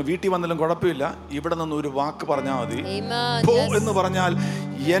 അങ്ങ് വീട്ടിൽ വന്നാലും കുഴപ്പമില്ല, ഇവിടെ നിന്ന് ഒരു വാക്ക് പറഞ്ഞാൽ മതി. പോ എന്ന് പറഞ്ഞാൽ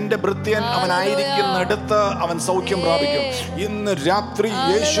എന്റെ ഭൃത്യൻ അവനായിരിക്കുന്നിടത്ത് അവൻ സൗഖ്യം പ്രാപിക്കും. ഇന്ന് രാത്രി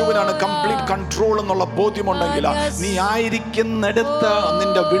യേശുവിനാണ് കംപ്ലീറ്റ് കൺട്രോൾ എന്നുള്ള ബോധ്യമുണ്ടെങ്കിൽ, നീ ആയിരിക്കുന്നിടത്ത്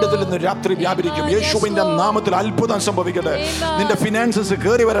നിന്റെ വിടുതൽ ഇന്ന് രാത്രി വ്യാപരിക്കും. യേശുവിന്റെ നാമത്തിൽ അത്ഭുതം സംഭവിക്കട്ടെ. നിന്റെ ഫിനാൻസസ്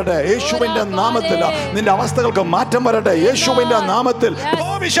കയറി വരട്ടെ. യേശുവിന്റെ നാമത്തിൽ നിന്റെ അവസ്ഥകൾക്ക് മാറ്റം വരട്ടെ. യേശുവിന്റെ നാമത്തിൽ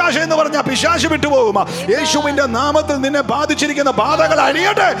പിശാച് എന്ന് പറഞ്ഞാൽ പിശാച് വിട്ടുപോകും. യേശുവിന്റെ നാമത്തിൽ നിന്നെ ബാധിച്ചിരിക്കുന്ന ബാധകൾ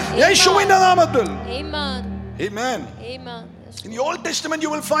അഴിയട്ടെ. യേശുവിന്റെ നാമത്തിൽ. Amen. Amen. In the Old Testament,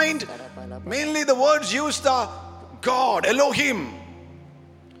 you will find mainly the words used are God, Elohim.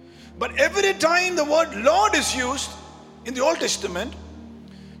 But every time the word Lord is used in the Old Testament,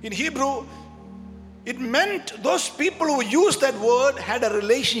 in Hebrew, it meant those people who used that word had a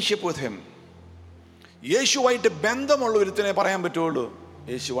relationship with Him. യേശുവായിട്ട് ബന്ധമുള്ള ഒരുത്തിനെ പറയാൻ പറ്റുള്ളൂ,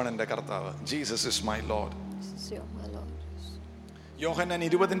 യേശുവാണ് എൻ്റെ കർത്താവ്. Jesus is my Lord. യോഹന്നാൻ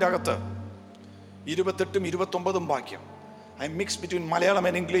 20 അകത്ത് 28 29 വാക്യം. I mix between Malayalam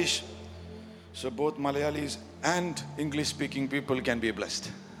and English, so both Malayalis and English speaking people can be blessed.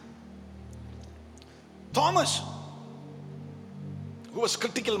 Thomas, who was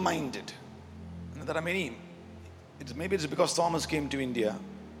critical minded, there are many, maybe it's because Thomas came to India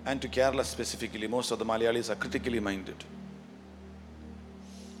and to Kerala specifically. Most of the Malayalis are critically minded.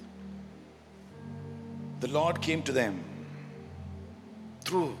 The Lord came to them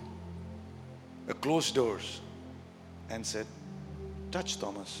through a closed doors and said, touch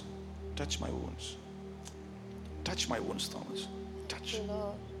Thomas, touch my wounds. Touch my wounds, Thomas. Touch.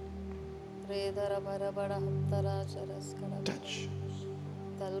 Touch.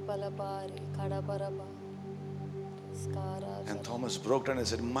 And Thomas broke down and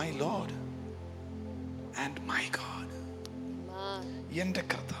said, my Lord and my God. Yende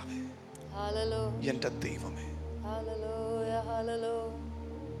kartave. Hallelujah. Yende devame. Hallelujah. Hallelujah.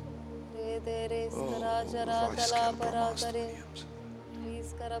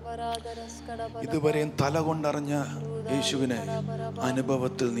 ഇതുവരെയും തല കൊണ്ടറിഞ്ഞ യേശുവിനെ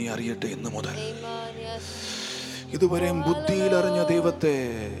അനുഭവത്തിൽ നീ അറിയട്ടെ ഇന്ന് മുതൽ. ഇതുവരെയും ബുദ്ധിയിൽ അറിഞ്ഞ ദൈവത്തെ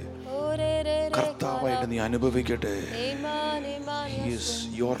കർത്താവായിട്ട് നീ അനുഭവിക്കട്ടെ. He is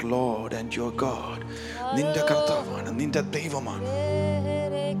your Lord and your God. നിന്റെ കർത്താവാണ്, നിന്റെ ദൈവമാണ്.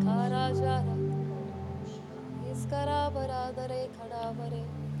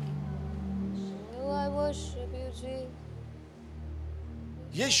 I worship you, Jesus.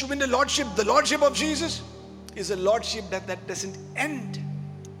 യേശുവിന്റെ lordship, the lordship of Jesus is a lordship that doesn't end.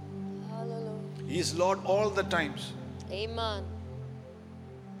 Hallelujah. He is Lord all the times. Amen.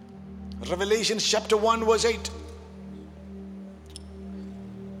 Revelation chapter 1 verse 8.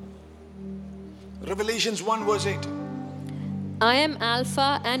 Revelations 1 verse 8. I am Alpha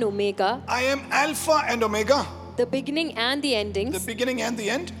and Omega. I am Alpha and Omega. The beginning and the endings. The beginning and the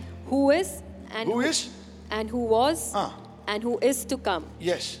end. Who is and who is and who was and who is to come.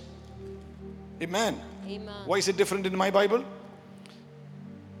 Yes. Amen. Amen. Why is it different in my Bible?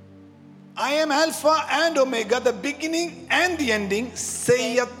 I am Alpha and Omega, the beginning and the ending,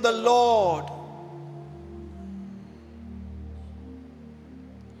 saith the Lord.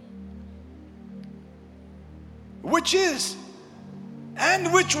 which is,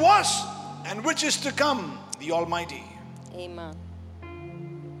 and which was, and which is to come, the Almighty. Amen.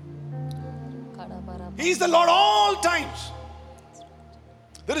 He is the Lord all times.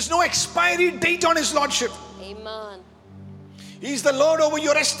 There is no expiry date on His Lordship. Amen. He is the Lord over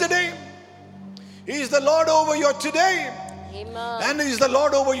your yesterday. He is the Lord over your today. Amen. And He is the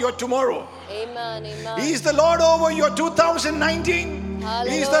Lord over your tomorrow. Amen. Amen. He is the Lord over your 2019.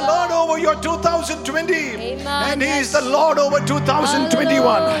 He is the Lord over your 2020. Amen. And He is the Lord over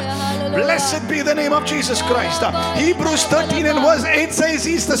 2021. Hallelujah. Blessed be the name of Jesus Christ. Hebrews 13 and verse 8 says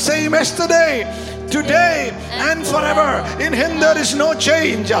He's the same yesterday, today and forever. In Him there is no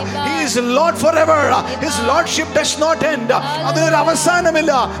change. He is Lord forever. His Lordship does not end.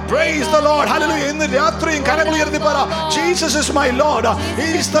 Praise the Lord. Hallelujah. Jesus is my Lord.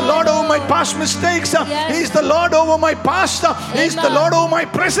 He is the Lord over my past mistakes. He is the Lord over my past. He is the Lord over my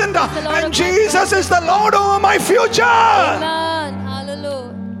present. And Jesus is the Lord over my future. Amen.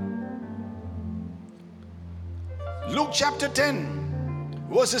 Hallelujah. Luke chapter 10.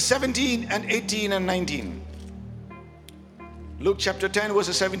 Verses 17 and 18 and 19. Luke chapter 10,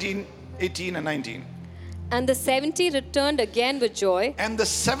 verses 17, 18 and 19. And the 70 returned again with joy, And the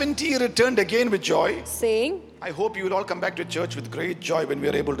 70 returned again with joy. saying, I hope you will all come back to church with great joy when we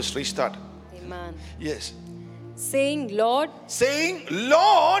are able to restart. Amen. Yes. Saying, Lord, Saying,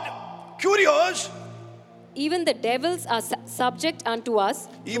 Lord, curious, even the devils are subject unto us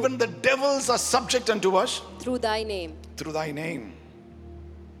even the devils are subject unto us through thy name. through thy name.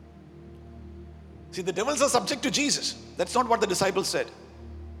 See, the devils are subject to Jesus. That's not what the disciples said.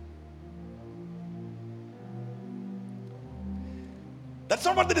 That's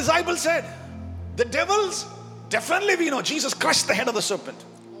not what the disciples said. The devils, definitely we know Jesus crushed the head of the serpent.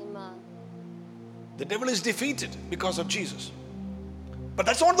 Amen. The devil is defeated because of Jesus. But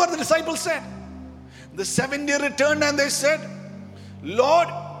that's not what the disciples said. The 70 returned and they said, Lord,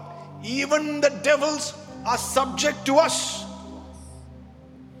 even the devils are subject to us.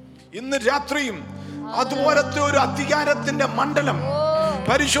 ഇന്ന് രാത്രിയും അതുപോലത്തെ ഒരു അധികാരത്തിന്റെ മണ്ഡലം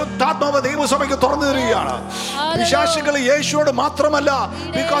പരിശുദ്ധാത്മാവ് ദൈവസഭയ്ക്ക് തുറന്നു തരികയാണ്. പിശാചുകൾ യേശുവോട് മാത്രമല്ല,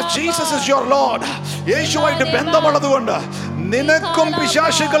 because Jesus is your Lord. യേശുവായിട്ട് ബന്ധമുള്ളതുകൊണ്ട് നിനക്കും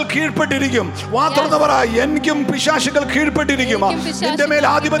പിശാചുകൾ കീഴ്പ്പെട്ടിരിക്കും. വാ തുറന്ന് പറ, എനിക്കും പിശാചുകൾ കീഴ്പ്പെട്ടിരിക്കും. നിന്റെ മേൽ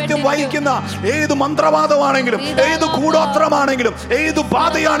ആധിപത്യം വഹിക്കുന്ന ഏത് മന്ത്രവാദമാണെങ്കിലും, ഏത് കൂടോത്രമാണെങ്കിലും, ഏത്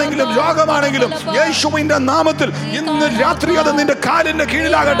ബാധയാണെങ്കിലും, രോഗമാണെങ്കിലും, യേശുവിന്റെ നാമത്തിൽ ഇന്ന് രാത്രി അത് നിന്റെ കാലിന്റെ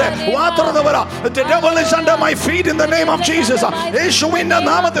കീഴിലാകട്ടെ. വാ തുറന്ന് പറ, the devil is under my feet in the name of Jesus. യേശുവിന്റെ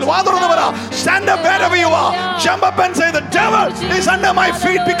നാമത്തിൽ വാ തുറന്ന് പറ. Stand up wherever you are. Jump up and say, the devil is under my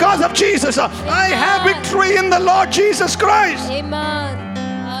feet because of Jesus. I have victory in the Lord Jesus Christ. Amen.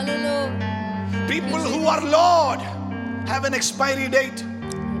 Hallelujah. People who are Lord have an expiry date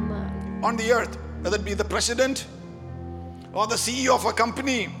Amen. on the earth, whether it be the president or the CEO of a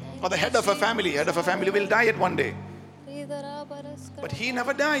company or the head of a family. Head of a family will die at one day, but he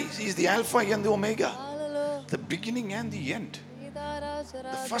never dies. He's the Alpha and the Omega, the beginning and the end,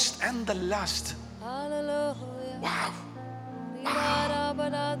 the first and the last. Wow.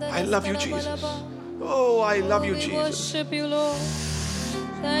 I love you, Jesus. Oh, I love you, Jesus. Worship you, Lord.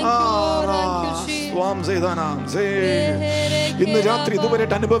 Thank you, Lord. Thank you, Jesus. ഇന്ന് രാത്രി ഇതുവരെ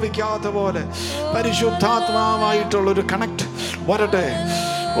അനുഭവിക്കാത്ത പോലെ പരിശുദ്ധാത്മാവായിട്ടുള്ള ഒരു connect വരട്ടെ.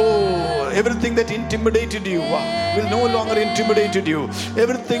 Oh, everything that intimidated you will no longer intimidate you.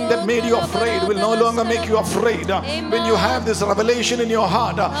 Everything that made you afraid will no longer make you afraid. When you have this revelation in your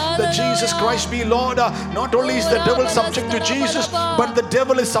heart that Jesus Christ be Lord, not only is the devil subject to Jesus, but the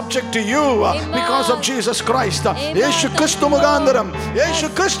devil is subject to you because of Jesus Christ. Yeshu Christu mugandaram. Yeshu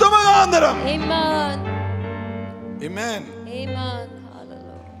Christu mugandaram. Amen. Amen. Amen.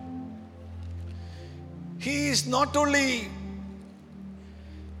 Hallelujah. He is not only,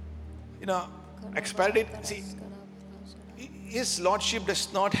 expired it. See, His Lordship does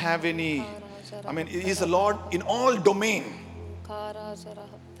not have any, He is the Lord in all domain.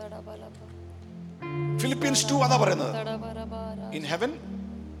 Philippians 2 അതാ പറയുന്നത്. In heaven,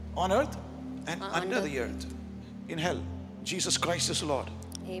 on earth, and under the earth. In hell, Jesus Christ is Lord.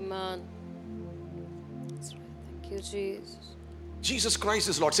 Amen. That's right. Thank you, Jesus. Jesus Christ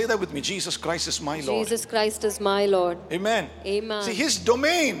is Lord. Say that with me. Jesus Christ is my Lord. Jesus Christ is my Lord. Amen. Amen. See, His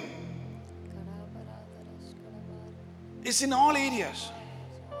domain is in all areas.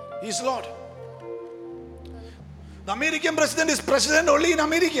 He is Lord. The American president is president only in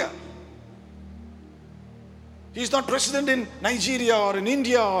America. He is not president in Nigeria or in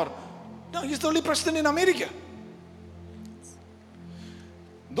India no, he is the only president in America.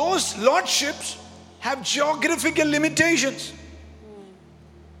 Those lordships have geographical limitations.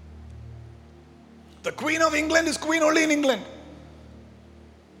 The Queen of England is queen only in England.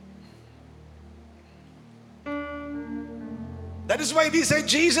 That is why we say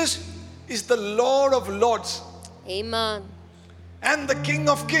Jesus is the Lord of Lords Amen. and the King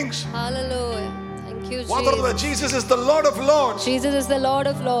of Kings. Hallelujah. Thank you, Jesus. Jesus. Jesus is the Lord of Lords Jesus is the Lord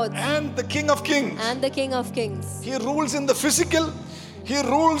of Lords and the King of Kings. and the King of Kings. He rules in the physical. He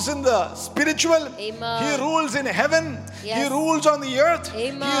rules in the spiritual. Amen. He rules in heaven. Yes. He rules on the earth.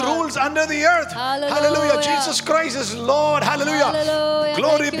 Amen. He rules under the earth. Hallelujah. Jesus Christ is Lord. Hallelujah. Hallelujah.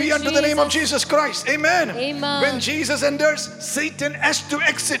 Glory Thank be you, unto the name of Jesus. Jesus Christ. Amen. Amen. When Jesus enters, Satan has to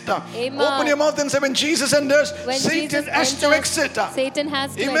exit. Amen. Open your mouth and say, when Jesus enters, When Satan Jesus has to enters, exit. Satan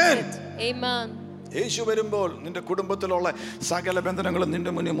has to Amen. exit. Amen. യേശു വരുമ്പോൾ നിന്റെ കുടുംബത്തിലുള്ള സകല ബന്ധനങ്ങളും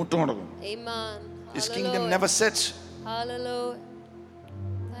നിന്റെ മുന്നിൽ മുട്ടുമടങ്ങും. Amen. His kingdom Hallelujah. never sets. Hallelujah.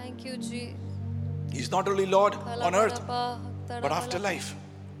 Thank you, Jesus. He's not only Lord on earth, but after life.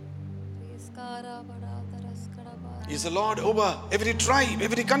 He's the Lord over every tribe,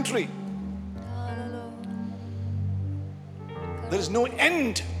 every country. There is no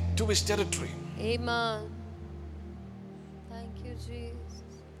end to his territory. Amen. Thank you, Jesus.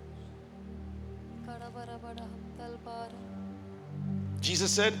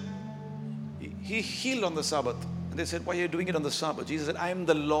 Jesus said, he healed on the Sabbath. And they said, why are you doing it on the Sabbath? Jesus said, I am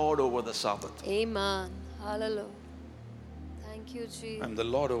the Lord over the Sabbath. Amen. Hallelujah. Thank you, Jesus. I'm the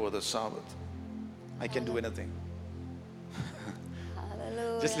Lord over the Sabbath. I can do anything.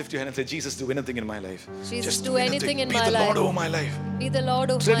 Hallelujah. Just lift your hand and say, Jesus, do anything in my life. Jesus, Just do anything in Be my the life. Lord over my life. Be the Lord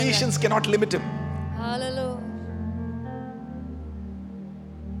of Traditions my cannot limit him. life. Hallelujah.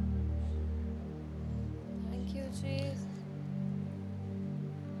 Thank you, Jesus.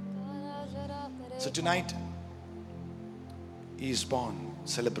 So tonight, he is born.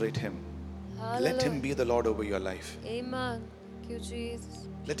 Celebrate him. Hallelujah. Let him be the Lord over your life. Amen. Thank you, Jesus.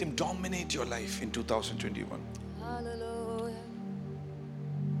 Let him dominate your life in 2021. Hallelujah.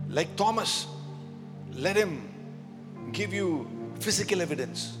 Like Thomas, let him give you physical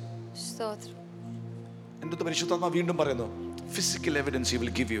evidence. Stotram. എന്തൊക്കെ പരിശുദ്ധാത്മാവ് വീണ്ടും പറയുന്നു, physical evidence he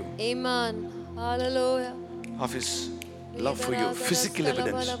will give you Amen. Hallelujah. of his love for you. Physical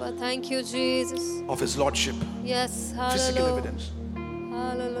evidence Thank you, Jesus. of his lordship. Yes. Physical Hallelujah. evidence.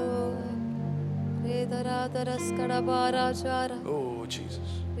 Hallelujah. Oh Jesus.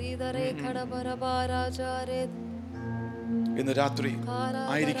 Hallelujah. ഇന്ന് രാത്രി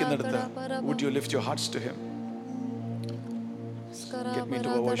ആയിരിക്കുന്നിടത്ത്, would you lift your hearts to him? Get me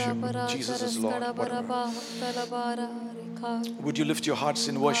to a worship. Jesus is Lord. Whatever. Would you lift your hearts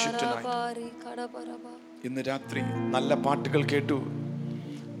in worship tonight? ഇന്ന് രാത്രി നല്ല പാട്ടുകൾ കേട്ടു,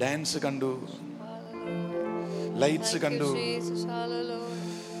 dance കണ്ടു, lights കണ്ടു.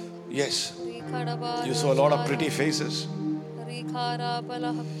 Yes, you saw a lot of pretty faces.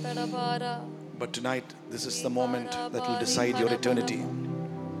 But tonight, this is the moment that will decide your eternity,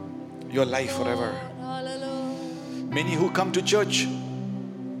 your life forever. Many who come to church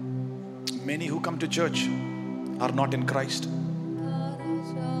are not in Christ.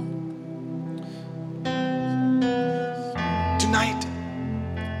 Tonight,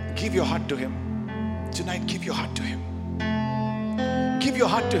 give your heart to him. Tonight, give your heart to him. Give your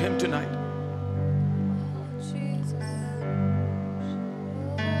heart to him tonight.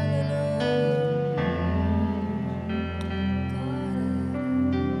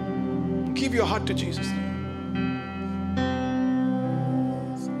 Give your heart to Jesus.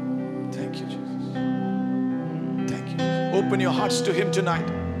 Thank you, Jesus. Thank you. Open your hearts to him tonight.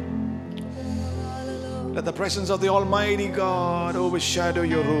 Let the presence of the Almighty God overshadow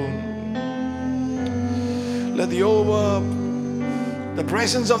your room. Let the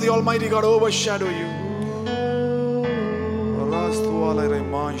presence of the Almighty God overshadow you.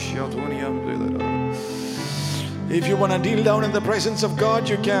 If you want to kneel down in the presence of God,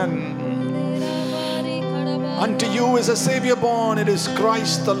 you can. Unto you is a Savior born. It is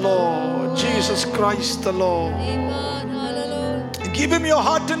Christ the Lord. Jesus Christ the Lord. Amen. Hallelujah. Give him your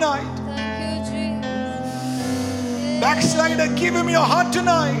heart tonight. Thank you, Jesus. Backslider, give him your heart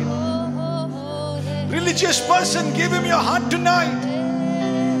tonight. Religious person, give him your heart tonight.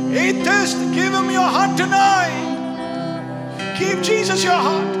 Atheist, give him your heart tonight. Give Jesus your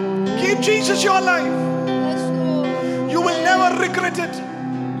heart. Give Jesus your life. You will never regret it.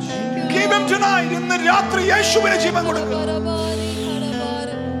 Give him tonight. In the Ratri, Yeshuvine jeevan kodukku.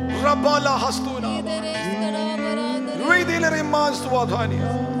 Rabala hastuna. Ruidilere maastwadhaniya.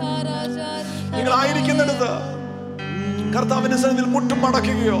 നിങ്ങൾ ആയിരിക്കുന്നിടത്ത് കർത്താവിന്റെ സന്നിധിയിൽ മുട്ടും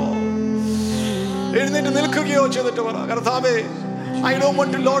മടക്കുകയോ എഴുന്നേറ്റ് നിൽക്കുകയോ ചെയ്തിട്ട് പറ, കർത്താവേ I don't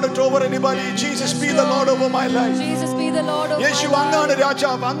want to lord it over anybody. Jesus be the Lord over my life. Jesus be the Lord of my Yeshu life. അങ്ങാണ്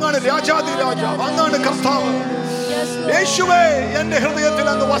രാജാവ്, അങ്ങാണ് രാജാതി രാജാവ്, അങ്ങാണ് കർത്താവ്. Yes, Lord. യേശുവേ, എന്റെ ഹൃദയത്തിൽ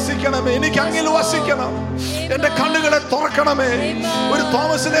അങ്ങ് വസിക്കണമേ. എനിക്ക് അങ്ങിൽ വസിക്കണം. എന്റെ കണ്ണുകളെ തുറക്കണമേ. ഒരു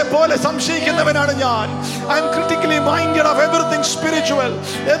തോമസിനെ പോലെ സംശയിക്കുന്നവനാണ് ഞാൻ. I am critically minded of everything spiritual,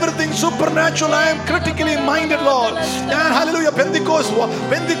 everything supernatural. I am critically minded, Lord. ഞാൻ hallelujah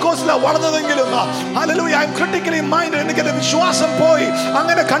പെന്തിക്കോസ്റ്റിലാ വളർന്നതെങ്കിലും hallelujah I am critically minded. എനിക്ക് എന്റെ വിശ്വാസം പോയി.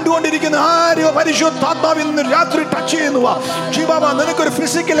 അങ്ങനെ കണ്ടുകൊണ്ടിരിക്കുന്ന ആരോ പരിശുദ്ധാത്മാവിൽ നിന്ന് രാത്രി ടച്ച് ചെയ്യുന്നു. ജീവാബ, നിനക്കൊരു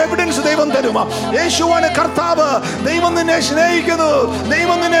ഫിസിക്കൽ എവിഡൻസ് ദൈവം തരുമോ? യേശുവാണ് കർത്താവ്. ദൈവം നിന്നെ സ്നേഹിക്കുന്നു,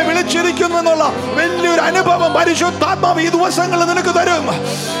 ദൈവം നിന്നെ വിളിച്ചിരിക്കുന്നു എന്നുള്ള വലിയൊരു അനുഭവം പരിശുദ്ധാത്മാവ് ഈ ദിവസങ്ങളിൽ നിനക്ക് തരും.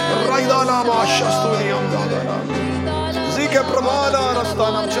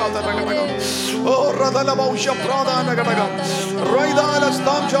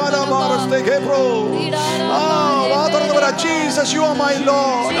 Jesus, you are my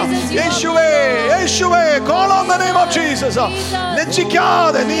Lord. യേശുവേ, call on the name of Jesus.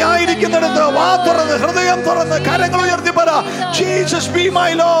 ലജ്ജിക്കാതെ നീ ആയിരിക്കുന്നിടത്ത് വാ തുറന്ന് ഹൃദയം തുറന്ന് കരങ്ങൾ ഉയർത്തി പറ, Jesus be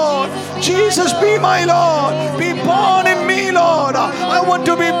my Lord. Jesus be my Lord. Be born in me, Lord. I want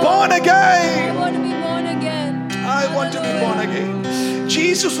to be born again. I want to be born again. I want to be born again.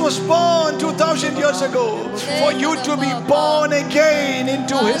 Jesus was born 2000 years ago for you to be born again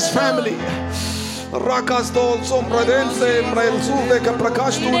into his family. Rakastol sombradense mraelsude ka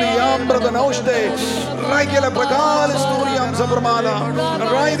prakasturiam bradanauste raigele prakal sturiam zabramala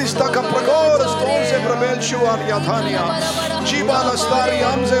raidista ka prakol stolse brabelshu ariathania jibala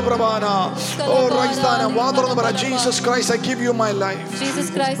stariam zebrabana. Oh raistana wadarna bara, Jesus Christ, I give you my life. Jesus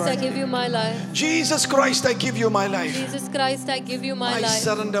Christ, I give you my life. Jesus Christ, I give you my life. Jesus Christ, I give you my I life.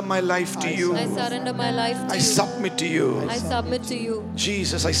 surrender my life to you. I surrender my life to I you. submit to you. I submit to you.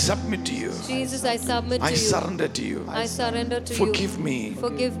 Jesus, I submit to you. Jesus, I submit to I you. surrender to you. I surrender to Forgive you. me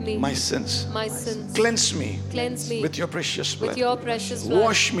Forgive me my sins. my sins. Cleanse me Cleanse me with your precious blood. with your precious blood.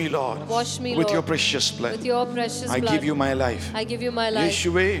 Wash me, Lord, Wash me, with Lord, your precious blood. with your precious I blood. give you my life. I give you my life.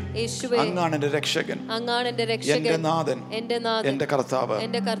 യേശുവേ, യേശുവേ, അങ്ങാണ് എൻ്റെ രക്ഷകൻ, അങ്ങാണ് എൻ്റെ എൻ്റെ രക്ഷകൻ, നാഥൻ, എൻ്റെ നാഥൻ, എൻ്റെ കർത്താവ്.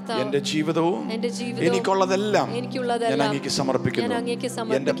 എൻ്റെ കർത്താവ്, എൻ്റെ ജീവിതവും എൻ്റെ ജീവിതവും എനിക്കുള്ളതെല്ലാം എനിക്കുള്ളതെല്ലാം ഞാൻ അങ്ങേക്ക് സമർപ്പിക്കുന്നു. ഞാൻ അങ്ങേക്ക് എൻ്റെ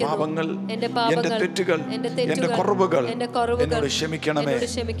സമർപ്പിക്കുന്നു. പാപങ്ങൾ, എൻ്റെ എൻ്റെ പാപങ്ങൾ, തെറ്റുകൾ, എൻ്റെ എൻ്റെ തെറ്റുകൾ, കുറവുകൾ എൻ്റെ കുറവുകൾ എന്നോട് ക്ഷമിക്കണമേ. എന്നോട്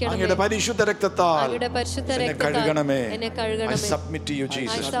ക്ഷമിക്കണമേ. അങ്ങയുടെ പരിശുദ്ധ രക്തത്താൽ അങ്ങയുടെ പരിശുദ്ധ എന്നെ രക്തത്താൽ കഴുകണമേ. എന്നെ I കഴുകണമേ. submit to you, I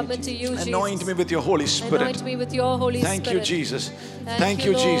Jesus. submit to you, Anoint Jesus. me with your Holy Spirit. Anoint me with your Holy Thank you, Spirit. Jesus. Thank Thank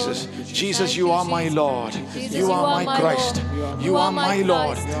you, you, Lord. Jesus. Jesus, Thank you you, are my Jesus. Lord. Jesus, You are my Christ. You are my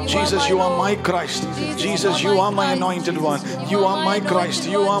Lord. Jesus, you are my Christ. Jesus, you are my anointed one. You are my Christ.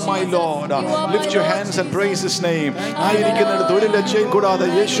 You are my Lord. Lift your hands and praise his name. ആയിരിക്കുന്നിടത്ത് ഒരു ലജ്ജയും കൂടാതെ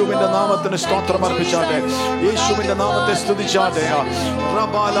യേശുവിന്റെ നാമത്തിന് സ്തോത്രം അർപ്പിച്ചാട്ടെ. യേശുവിന്റെ നാമത്തെ സ്തുതിച്ചാട്ടെ.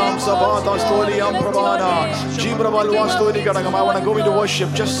 Rabalam sabata storiam pravana. Jibrabal wastori kadagam. I want to go into worship.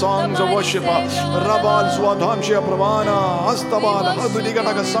 Just songs of worship. Rabal swadhamshya pravana. Astabala hadudi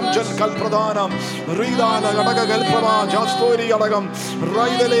kadaga samjan kal pradhanam. Ridana kadaga kal pravana. Jastori kadagam.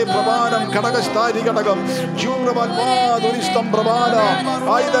 Raidale pravanam kadaga stari kadagam. Jibrabal vaduristam pravana.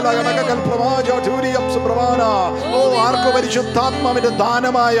 Aidala kadaga kal pravana. Jaturi apsa pravana. Oh, ആർക്കോ പരിശുദ്ധാത്മാവിന്റെ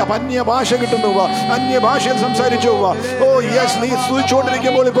ദാനമായ അന്യഭാഷ കിട്ടുന്നു. അന്യഭാഷയിൽ സംസാരിച്ചു. ഓ yes, നീ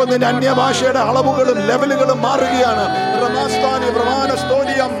സ്തുതിച്ചുകൊണ്ടിരിക്കുമ്പോൾ ഇപ്പോൾ നിന്റെ അന്യഭാഷയുടെ അളവുകളും ലെവലുകളും മാറുകയാണ്.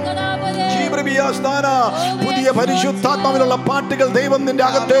 പുതിയ പരിശുദ്ധാത്മാവിലുള്ള പാട്ടുകൾ ദൈവം നിന്റെ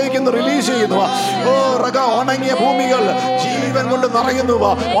അകത്തേക്ക് റിലീസ് ചെയ്യുന്നു. ഓ റഗ, ഉണങ്ങിയ ഭൂമികൾ ജീവൻ കൊണ്ട് നിറയുന്നു.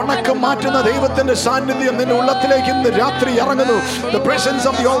 ഉണക്കം മാറ്റുന്ന ദൈവത്തിന്റെ സാന്നിധ്യം നിന്റെ ഉള്ളത്തിലേക്ക് ഇന്ന് രാത്രി ഇറങ്ങുന്നു. The presence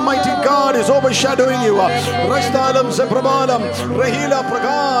of the Almighty God is overshadowing you. Rastalam seprabalam rahila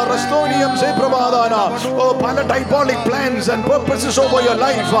pragar rastonium seprabadana. Oh, pala diabolic plans and purposes over your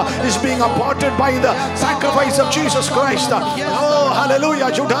life is being aborted by the sacrifice of Jesus Christ. Oh, hallelujah.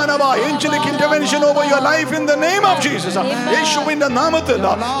 Judanava, angelic intervention over your life in the name of Jesus. Yeshuvinda namathil,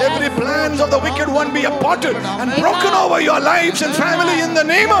 every plans of the wicked one be aborted and broken over your lives and family in the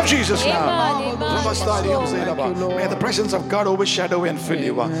name of Jesus now. May the presence of God overshadow and fill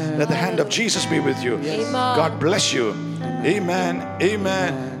you. Let the hand of Jesus be with you. God bless you. Amen.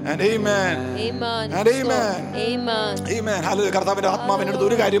 Amen. And amen. Amen. And amen. Amen. Amen. Hallelujah. കർത്താവിന്റെ ആത്മാവിന്റെ അടുത്ത്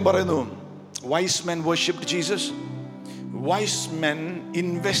ഒരു കാര്യം പറയുന്നു. Wise men worshipped Jesus. Wise men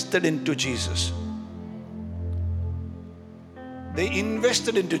invested into Jesus. They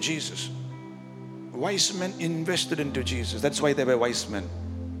invested into Jesus. Wise men invested into Jesus. That's why they were wise men.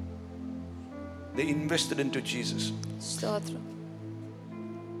 They invested into Jesus. സ്തോത്രം.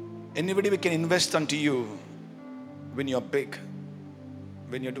 Anybody can invest unto you when you're big,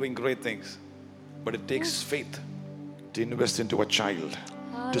 when you're doing great things. But it takes faith to invest into a child,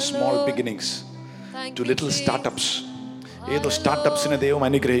 to small beginnings, Thank to you, little Jesus. startups. ഏതോ സ്റ്റാർട്ടപ്സിനെ ദൈവം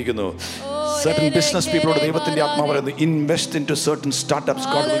അനുഗ്രഹിക്കുന്നു. Certain business people ദൈവത്തിന്റെ ആത്മാവ് പറയുന്നു, invest into certain startups.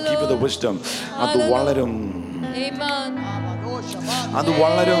 God will give you the wisdom. അത് വളരും. അത്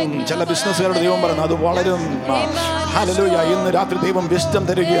വളരും. ചില ബിസിനസ്സുകാരുടെ ദൈവം പറയുന്നു അത് വളരും. ഹല്ലേലൂയ. ഇന്ന് രാത്രി ദൈവം വിസ്ഡം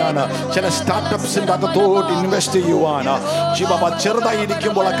തരികയാണ്. ചില സ്റ്റാർട്ടപ്സിന്റെ അകത്തോട്ട് ഇൻവെസ്റ്റ് ചെയ്യുവാണ്.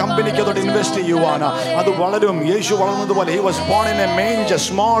 ചെറുതായിരിക്കുമ്പോൾ ആ കമ്പനിക്ക് അതോട്ട് ഇൻവെസ്റ്റ് ചെയ്യുവാണ്. അത് വളരും. യേശു വളർന്നതുപോലെ he was born in a manger,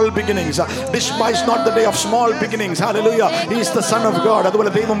 small beginnings. Despise not the day of small beginnings. Hallelujah. He is the son of God. അതുപോലെ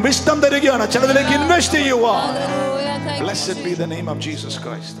ദൈവം വിസ്ഡം തരികയാണ്. ചിലതിലേക്ക് ഇൻവെസ്റ്റ് ചെയ്യുവാൻ. Blessed be the name of Jesus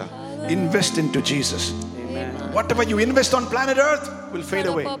Christ. Invest into Jesus. Whatever you invest on planet Earth will fade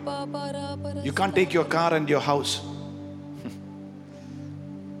away. You can't take your car and your house.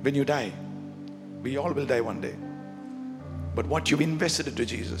 When you die, we all will die one day. But what you've invested into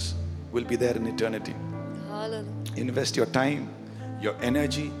Jesus will be there in eternity. Invest your time, your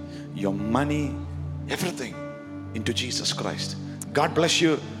energy, your money, everything into Jesus Christ. God bless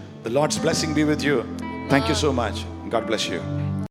you. The Lord's blessing be with you. Thank you so much. God bless you.